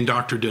Schuller and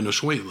Dr. Dennis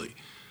Waitley.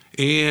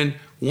 And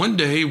one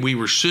day we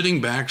were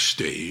sitting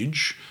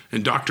backstage,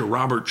 and Dr.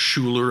 Robert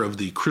Schuller of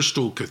the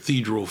Crystal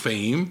Cathedral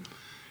fame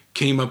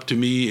came up to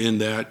me in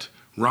that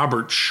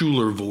Robert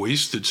Schuller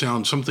voice that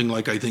sounds something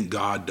like I think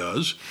God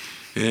does.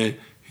 And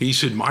he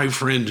said, my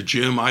friend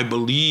Jim, I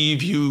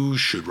believe you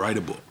should write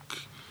a book.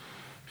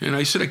 And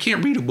I said, I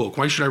can't read a book.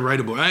 Why should I write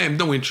a book? I have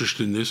no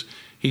interest in this.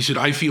 He said,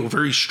 I feel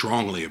very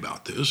strongly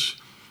about this.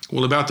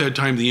 Well, about that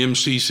time, the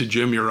MC said,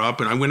 Jim, you're up.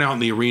 And I went out in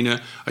the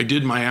arena. I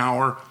did my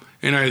hour.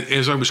 And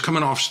as I was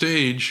coming off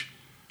stage,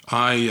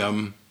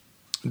 Dr.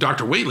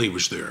 Waitley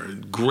was there.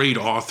 Great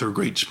author,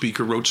 great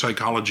speaker, wrote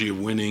Psychology of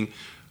Winning,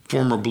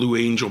 former Blue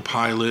Angel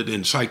pilot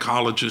and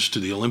psychologist to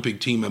the Olympic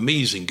team,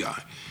 amazing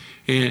guy.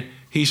 And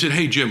he said,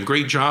 hey, Jim,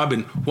 great job.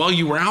 And while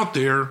you were out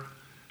there,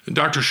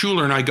 Dr.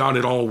 Schuller and I got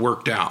it all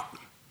worked out.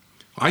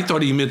 I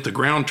thought he meant the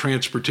ground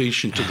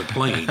transportation to the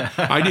plane.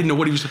 I didn't know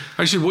what he was.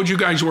 I said, what'd you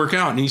guys work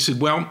out? And he said,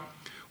 well,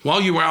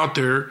 while you were out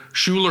there,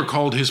 Schuller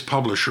called his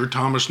publisher,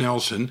 Thomas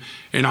Nelson,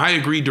 and I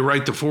agreed to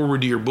write the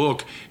foreword to your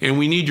book, and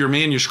we need your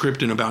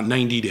manuscript in about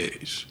 90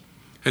 days.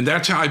 And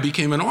that's how I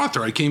became an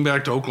author. I came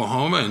back to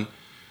Oklahoma, and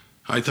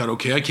I thought,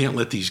 okay, I can't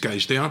let these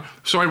guys down.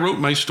 So I wrote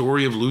my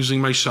story of losing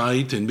my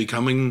sight and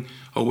becoming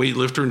a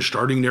weightlifter and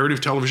starting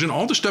narrative television,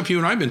 all the stuff you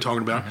and I have been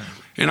talking about.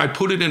 Mm-hmm. And I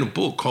put it in a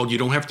book called You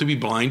Don't Have to Be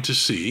Blind to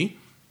See.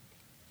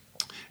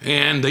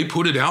 And they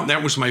put it out.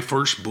 That was my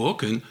first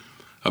book. And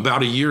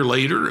about a year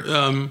later,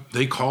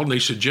 they called and they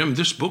said, Jim,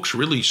 this book's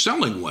really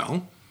selling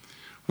well.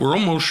 We're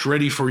almost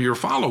ready for your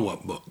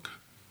follow-up book.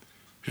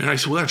 And I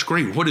said, well, that's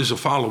great. What is a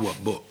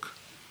follow-up book?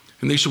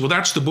 And they said, well,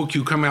 that's the book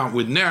you come out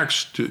with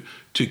next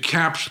to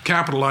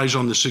capitalize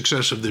on the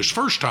success of this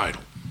first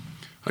title.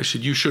 I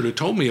said, you should have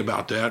told me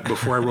about that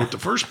before I wrote the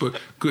first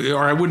book, or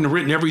I wouldn't have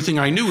written everything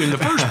I knew in the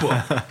first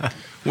book.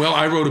 Well,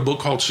 I wrote a book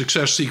called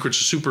Success Secrets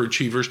of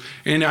Superachievers,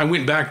 and I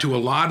went back to a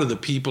lot of the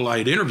people I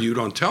had interviewed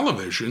on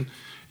television,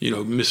 you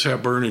know, Miss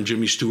Hepburn and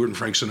Jimmy Stewart and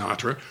Frank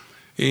Sinatra,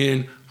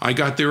 and I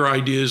got their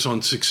ideas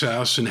on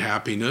success and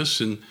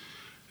happiness, and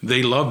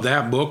they loved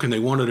that book, and they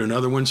wanted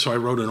another one, so I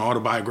wrote an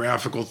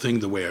autobiographical thing,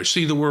 The Way I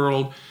See the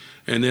World,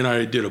 and then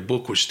I did a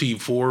book with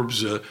Steve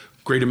Forbes,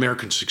 Great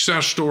American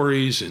Success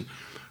Stories, and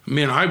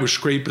man, I was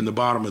scraping the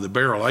bottom of the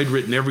barrel. I'd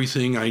written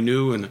everything I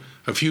knew and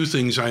a few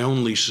things I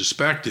only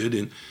suspected.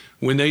 And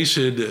when they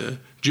said,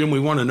 Jim, we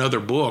want another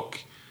book,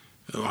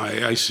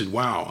 I said,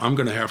 wow, I'm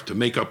going to have to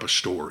make up a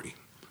story.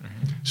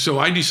 Mm-hmm. So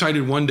I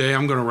decided one day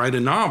I'm going to write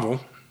a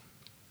novel.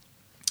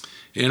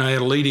 And I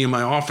had a lady in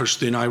my office,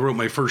 then I wrote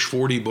my first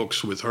 40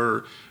 books with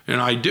her,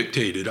 and I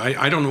dictated.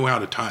 I don't know how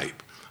to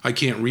type. I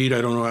can't read. I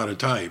don't know how to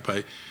type.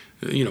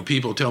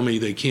 People tell me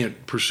they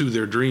can't pursue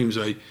their dreams.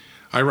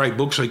 I write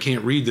books I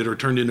can't read that are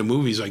turned into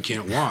movies I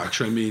can't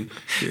watch. I mean,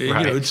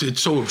 right.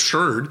 It's so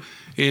absurd.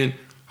 And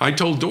I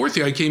told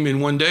Dorothy, I came in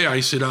one day,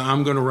 I said,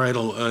 I'm going to write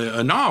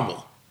a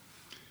novel.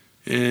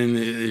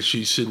 And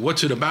she said,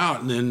 what's it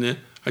about? And then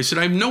I said,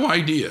 I have no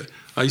idea.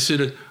 I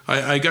said,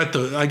 I got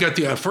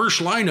the first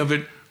line of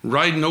it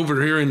riding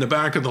over here in the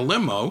back of the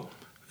limo.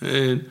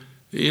 And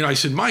I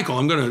said, Michael,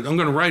 I'm going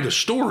to write a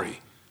story.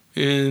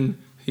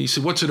 And he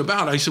said, what's it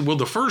about? I said, well,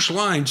 the first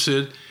line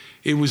said,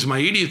 it was my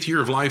 80th year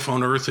of life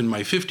on earth and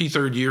my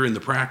 53rd year in the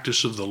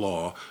practice of the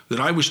law that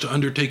I was to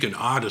undertake an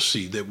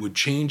odyssey that would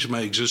change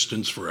my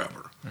existence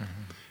forever.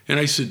 Mm-hmm. And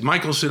I said,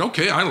 Michael said,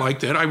 okay, I like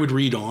that. I would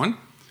read on.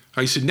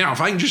 I said, now, if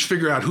I can just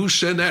figure out who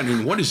said that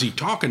and what is he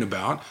talking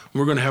about,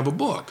 we're going to have a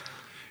book.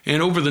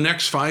 And over the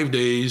next 5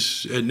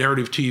 days at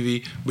Narrative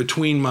TV,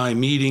 between my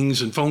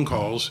meetings and phone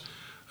calls,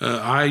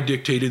 I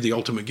dictated The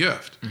Ultimate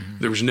Gift. Mm-hmm.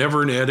 There was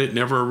never an edit,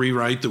 never a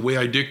rewrite. The way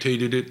I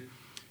dictated it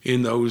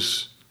in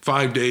those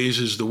 5 days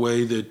is the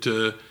way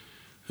that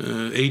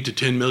 8 to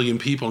 10 million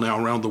people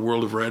now around the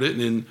world have read it.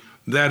 And in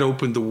that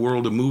opened the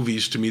world of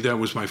movies to me. That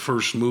was my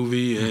first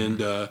movie,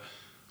 and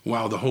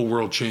wow, the whole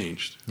world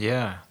changed.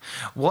 Yeah.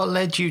 What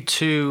led you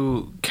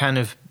to kind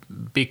of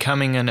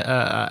becoming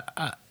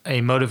a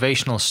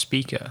motivational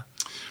speaker?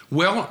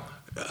 Well,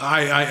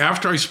 I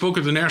after I spoke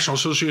at the National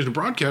Association of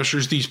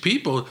Broadcasters, these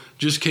people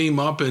just came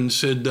up and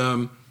said,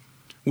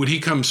 would he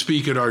come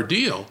speak at our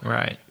deal?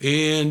 Right.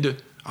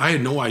 And I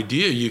had no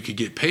idea you could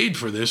get paid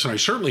for this, and I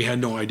certainly had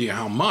no idea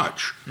how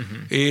much.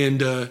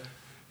 And,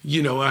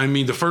 you know, I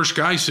mean, the first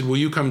guy said, will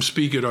you come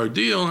speak at our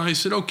deal? And I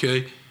said,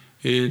 okay.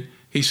 And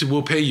he said,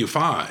 we'll pay you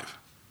 $5.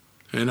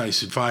 And I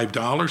said, $5,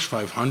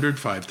 $500,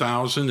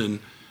 $5,000. And,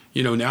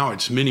 you know, now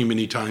it's many,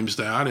 many times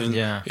that.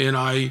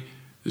 And,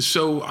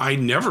 so I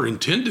never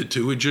intended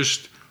to.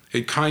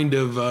 It kind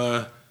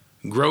of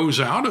grows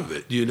out of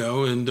it, you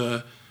know.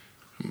 And,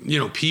 you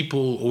know,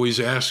 people always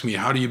ask me,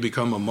 how do you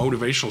become a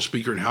motivational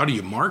speaker and how do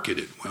you market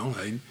it? Well,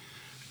 I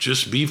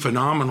just be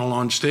phenomenal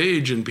on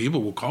stage and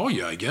people will call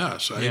you, I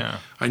guess.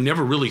 I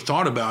never really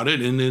thought about it.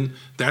 And then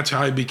that's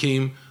how I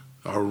became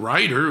a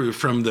writer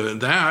from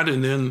that.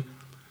 And then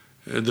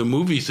the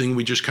movie thing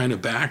we just kind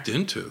of backed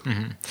into.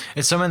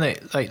 It's something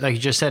that, like you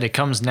just said, it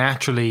comes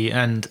naturally,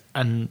 and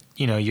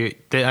you know,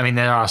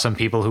 there are some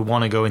people who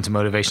want to go into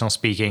motivational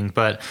speaking,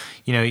 but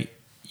you know,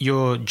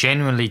 you're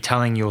genuinely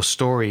telling your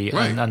story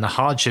and the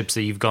hardships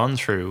that you've gone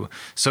through,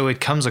 so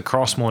it comes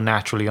across more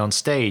naturally on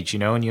stage, you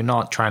know, and you're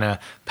not trying to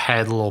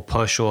peddle or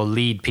push or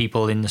lead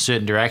people in a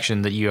certain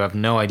direction that you have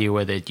no idea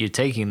where you're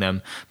taking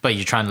them, but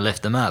you're trying to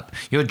lift them up.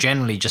 You're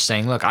generally just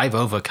saying, look, I've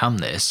overcome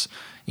this,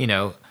 you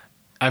know,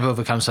 I've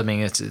overcome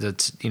something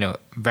that's you know,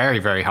 very,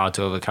 very hard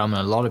to overcome,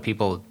 and a lot of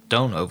people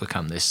don't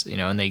overcome this, you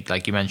know, and they,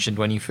 like you mentioned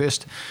when you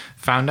first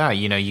found out,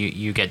 you know,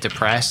 you get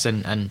depressed,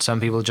 and some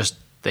people just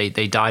they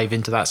dive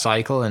into that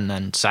cycle, and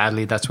then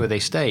sadly that's where they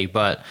stay.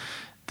 But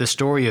the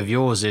story of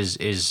yours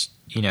is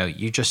you know,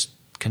 you just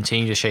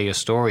continue to share your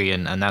story,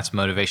 and that's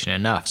motivation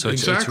enough. So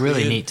it's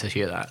really neat to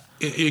hear that.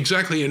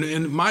 Exactly,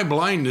 and my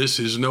blindness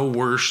is no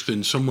worse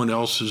than someone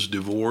else's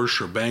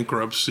divorce or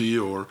bankruptcy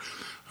or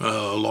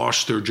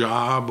lost their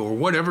job or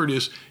whatever it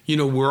is. You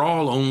know, we're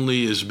all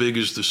only as big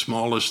as the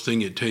smallest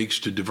thing it takes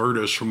to divert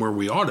us from where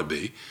we ought to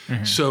be.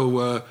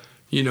 So,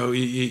 you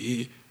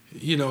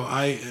know,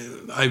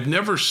 I've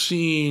never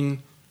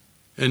seen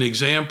an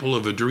example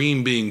of a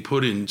dream being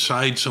put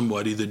inside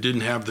somebody that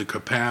didn't have the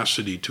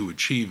capacity to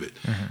achieve it.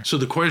 So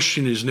the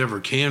question is never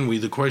can we,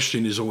 the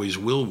question is always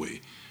will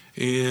we.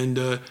 And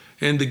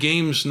the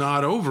game's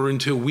not over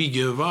until we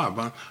give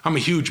up. I'm a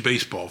huge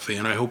baseball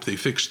fan. I hope they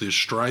fix this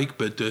strike,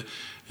 but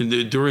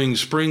during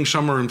spring,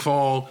 summer, and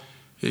fall,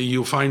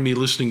 you'll find me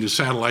listening to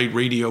satellite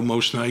radio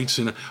most nights,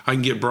 and I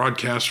can get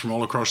broadcasts from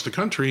all across the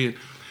country.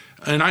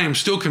 And I am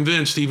still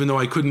convinced, even though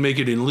I couldn't make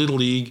it in Little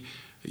League,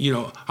 you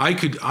know, I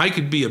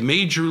could be a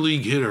major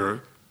league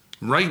hitter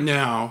right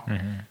now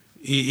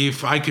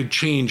if I could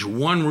change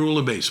one rule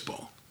of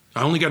baseball.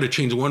 I only got to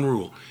change one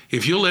rule.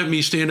 If you'll let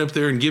me stand up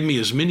there and give me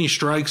as many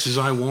strikes as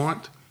I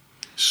want,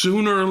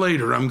 sooner or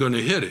later I'm going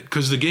to hit it,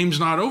 because the game's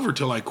not over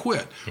till I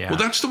quit. Well,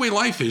 that's the way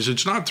life is.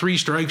 It's not 3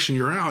 strikes and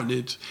you're out.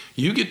 It's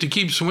you get to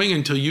keep swinging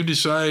until you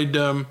decide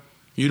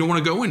you don't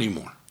want to go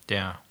anymore.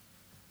 Yeah.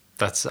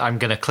 I'm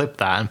going to clip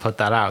that and put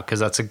that out, because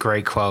that's a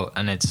great quote,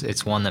 and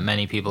it's one that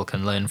many people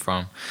can learn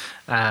from.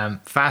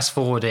 Fast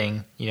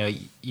forwarding, you know,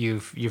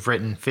 you've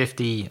written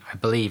 50, I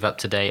believe, up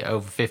to date,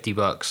 over 50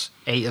 books,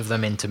 8 of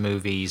them into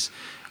movies,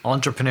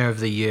 Entrepreneur of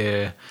the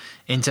Year,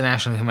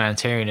 International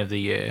Humanitarian of the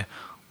Year.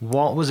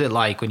 What was it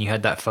like when you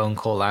had that phone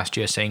call last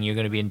year saying you're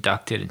going to be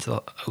inducted into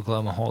the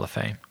Oklahoma Hall of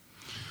Fame?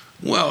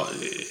 Well,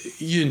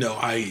 you know,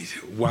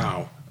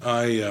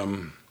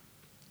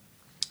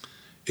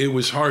 it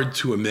was hard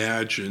to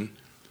imagine,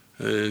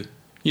 you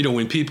know,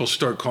 when people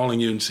start calling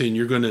you and saying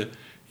you're going to,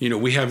 you know,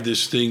 we have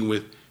this thing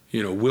with,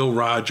 you know, Will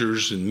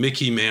Rogers and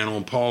Mickey Mantle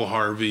and Paul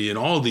Harvey and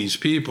all these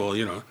people,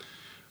 you know,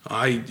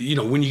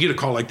 when you get a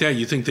call like that,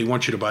 you think they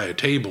want you to buy a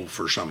table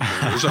for something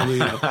or something, you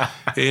know,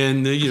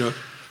 and,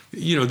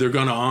 you know, they're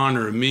going to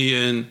honor me.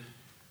 And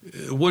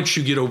once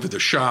you get over the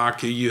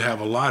shock, you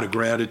have a lot of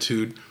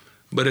gratitude.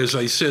 But as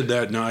I said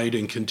that night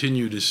and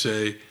continue to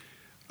say,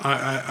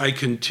 I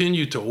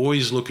continue to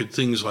always look at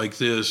things like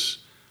this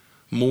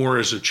more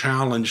as a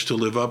challenge to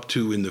live up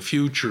to in the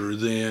future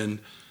than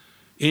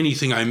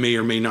anything I may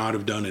or may not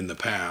have done in the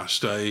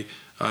past.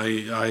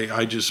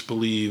 I just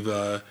believe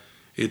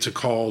it's a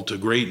call to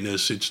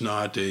greatness. It's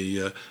not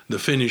the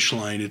finish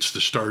line, it's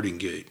the starting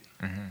gate.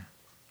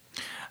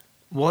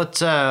 What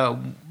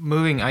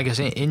moving, I guess,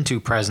 into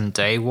present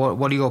day,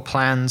 what are your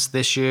plans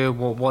this year?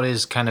 What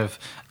is kind of,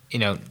 you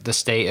know, the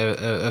state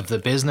of the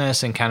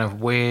business, and kind of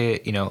where,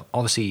 you know,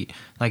 obviously,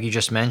 like you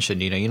just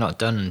mentioned, you know, you're not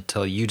done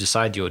until you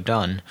decide you're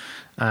done.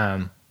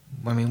 I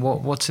mean,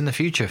 what's in the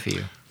future for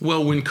you?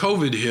 Well, when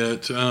COVID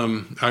hit,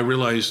 I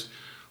realized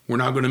we're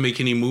not going to make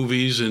any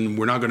movies and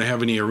we're not going to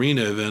have any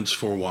arena events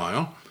for a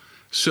while.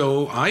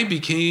 So I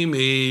became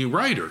a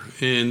writer,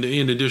 and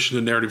in addition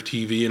to narrative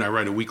TV, and I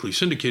write a weekly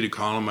syndicated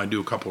column, I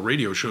do a couple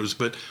radio shows,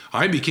 but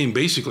I became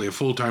basically a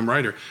full-time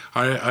writer.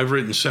 I've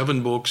written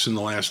 7 books in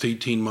the last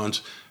 18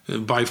 months.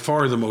 by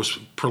far the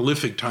most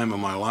prolific time of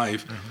my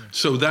life.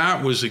 So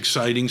that was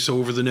exciting. So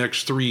over the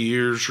next 3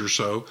 years or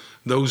so,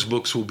 those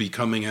books will be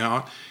coming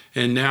out.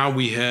 And now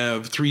we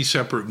have 3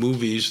 separate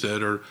movies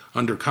that are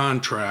under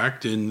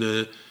contract,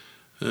 and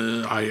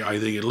I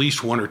think at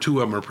least 1 or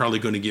 2 of them are probably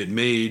going to get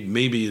made,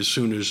 maybe as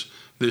soon as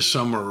this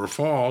summer or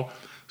fall.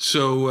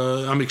 So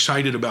I'm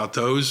excited about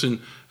those, and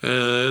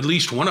at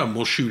least one of them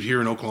will shoot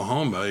here in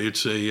Oklahoma.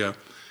 It's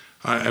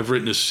I've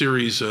written a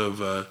series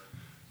of,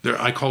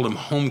 I call them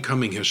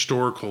homecoming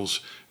historicals.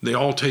 They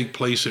all take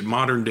place at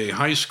modern day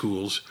high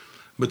schools,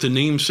 but the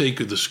namesake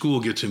of the school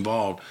gets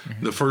involved.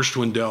 The first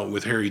one dealt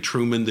with Harry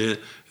Truman,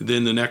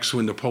 then the next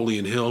one,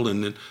 Napoleon Hill,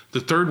 and then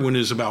the third one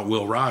is about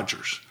Will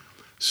Rogers.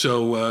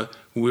 So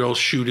we'll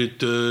shoot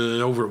it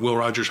over at Will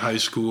Rogers High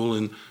School,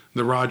 and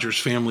the Rogers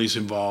family's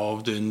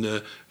involved,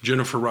 and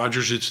Jennifer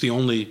Rogers. It's the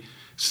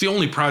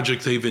only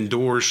project they've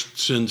endorsed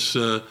since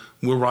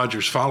Will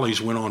Rogers Follies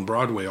went on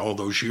Broadway all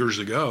those years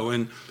ago,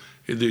 and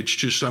it's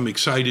just, I'm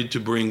excited to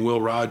bring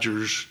Will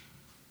Rogers,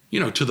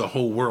 to the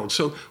whole world.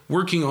 So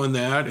working on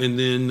that, and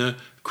then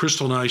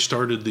Crystal and I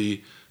started the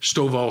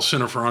Stovall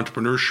Center for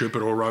Entrepreneurship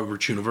at Oral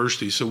Roberts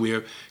University. So we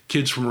have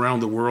kids from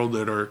around the world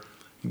that are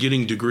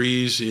getting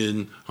degrees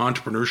in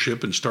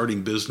entrepreneurship and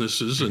starting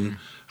businesses, and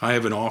I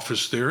have an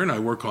office there, and I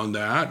work on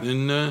that,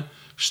 and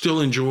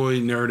still enjoy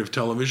narrative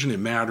television. It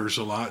matters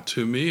a lot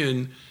to me,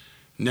 and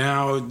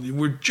now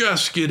we're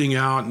just getting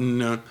out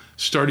and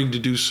starting to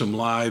do some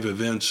live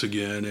events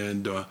again,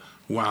 and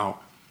wow,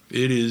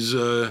 it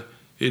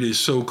is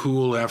so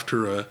cool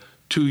after a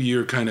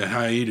 2-year kind of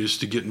hiatus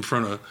to get in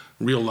front of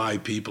real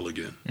live people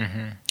again.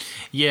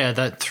 Yeah,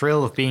 that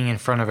thrill of being in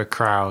front of a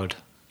crowd,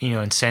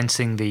 and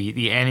sensing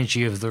the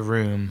energy of the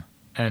room,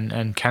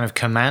 and kind of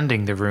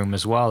commanding the room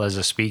as well as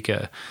a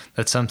speaker.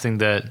 That's something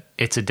that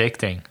it's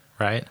addicting,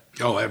 right?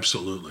 Oh,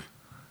 absolutely.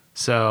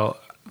 So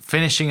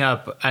finishing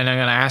up, and I'm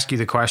going to ask you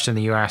the question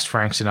that you asked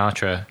Frank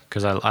Sinatra,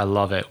 because I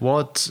love it.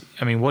 What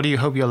do you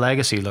hope your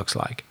legacy looks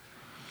like?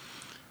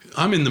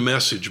 I'm in the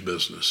message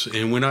business,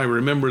 and when I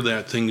remember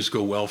that, things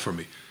go well for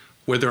me.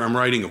 Whether I'm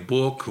writing a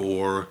book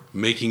or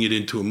making it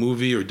into a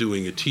movie or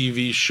doing a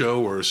TV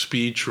show or a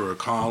speech or a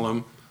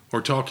column or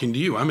talking to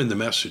you, I'm in the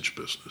message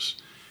business.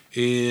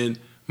 And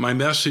my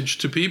message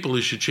to people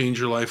is you change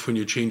your life when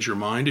you change your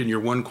mind, and you're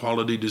one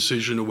quality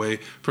decision away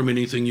from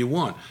anything you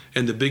want.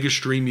 And the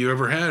biggest dream you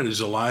ever had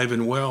is alive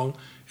and well,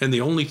 and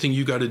the only thing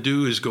you got to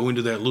do is go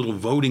into that little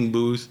voting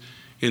booth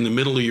in the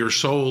middle of your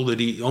soul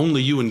that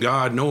only you and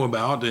God know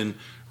about, and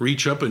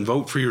reach up and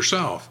vote for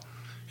yourself.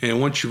 And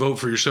once you vote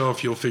for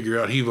yourself, you'll figure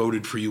out he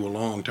voted for you a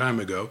long time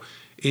ago.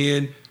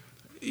 And,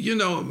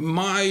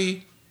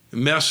 my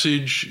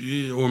message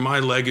or my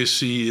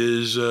legacy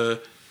is,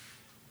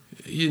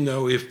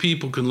 if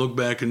people can look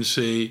back and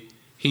say,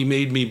 he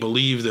made me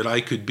believe that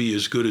I could be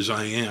as good as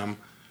I am,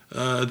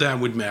 that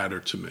would matter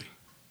to me.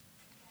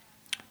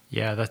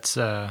 Yeah, that's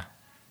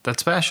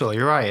special.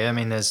 You're right. I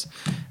mean, there's,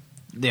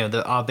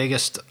 our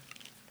biggest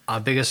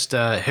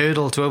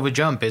hurdle to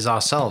overjump is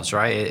ourselves,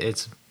 right?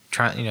 It's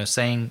trying,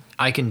 saying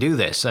I can do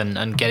this,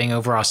 and getting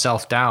over our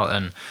self-doubt,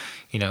 and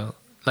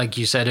like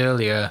you said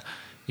earlier,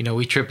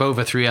 we trip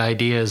over 3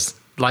 ideas,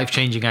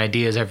 life-changing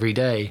ideas every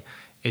day.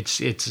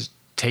 It's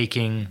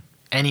taking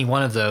any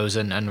one of those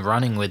and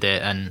running with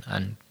it,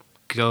 and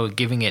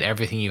giving it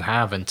everything you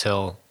have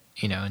until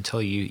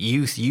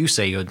you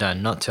say you're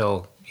done, not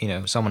till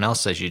someone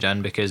else says you're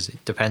done, because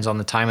it depends on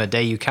the time of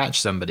day you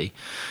catch somebody.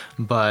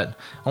 But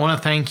I want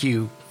to thank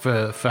you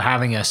for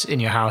having us in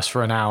your house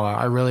for an hour.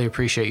 I really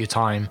appreciate your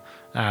time.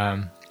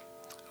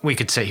 We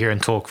could sit here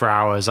and talk for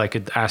hours. I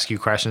could ask you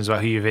questions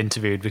about who you've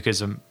interviewed,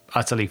 because I'm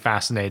utterly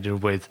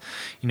fascinated with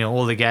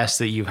all the guests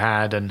that you've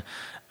had,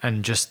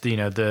 and just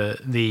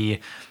the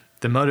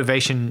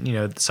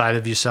motivation, side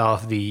of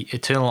yourself, the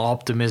eternal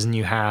optimism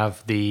you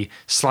have, the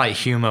slight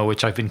humor,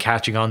 which I've been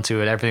catching on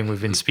to at everything we've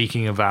been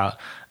speaking about.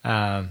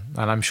 And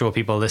I'm sure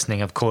people listening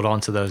have caught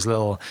on to those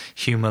little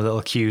humor,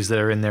 little cues that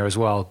are in there as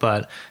well.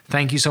 But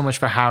thank you so much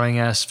for having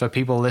us. For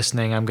people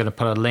listening, I'm going to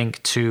put a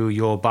link to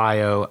your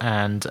bio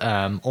and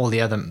all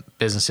the other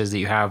businesses that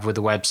you have with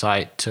the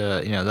website, to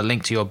the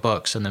link to your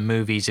books and the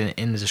movies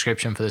in the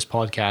description for this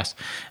podcast,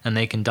 and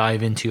they can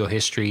dive into your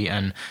history.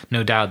 And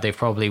no doubt they've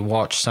probably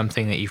watched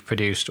something that you've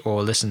produced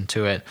or listened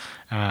to it.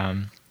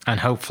 And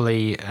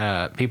hopefully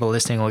people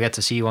listening will get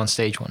to see you on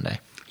stage one day.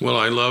 Well,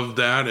 I love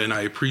that, and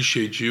I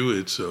appreciate you.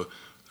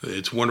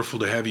 It's wonderful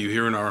to have you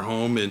here in our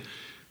home, and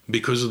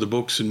because of the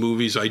books and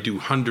movies, I do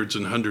hundreds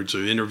and hundreds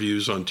of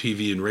interviews on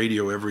TV and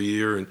radio every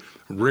year, and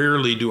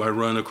rarely do I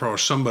run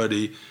across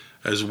somebody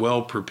as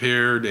well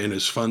prepared and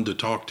as fun to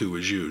talk to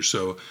as you.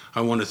 So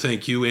I want to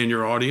thank you and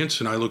your audience,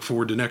 and I look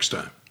forward to next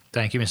time.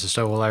 Thank you, Mr.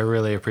 Stovall. I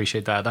really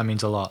appreciate that. That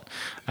means a lot.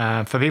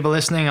 For people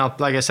listening,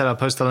 like I said, I'll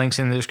post the links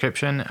in the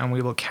description, and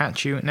we will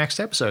catch you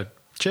next episode.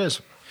 Cheers.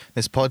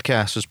 This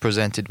podcast was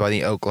presented by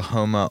the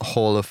Oklahoma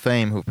Hall of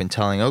Fame, who've been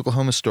telling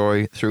Oklahoma's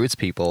story through its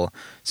people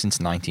since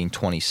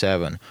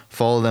 1927.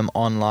 Follow them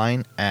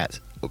online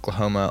at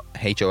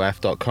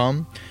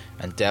oklahomahof.com,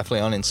 and definitely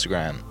on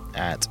Instagram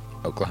at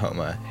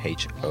Oklahoma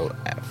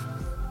HOF.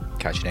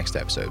 Catch you next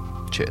episode.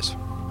 Cheers.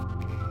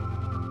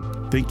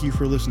 Thank you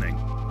for listening.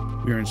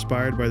 We are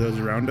inspired by those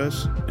around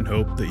us and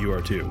hope that you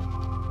are too.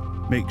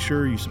 Make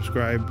sure you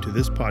subscribe to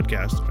this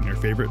podcast on your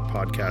favorite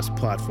podcast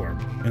platform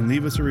and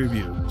leave us a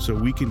review so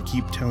we can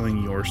keep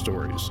telling your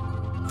stories.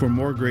 For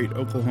more great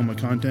Oklahoma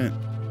content,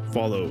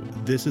 follow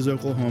This is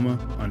Oklahoma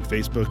on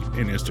Facebook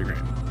and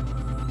Instagram.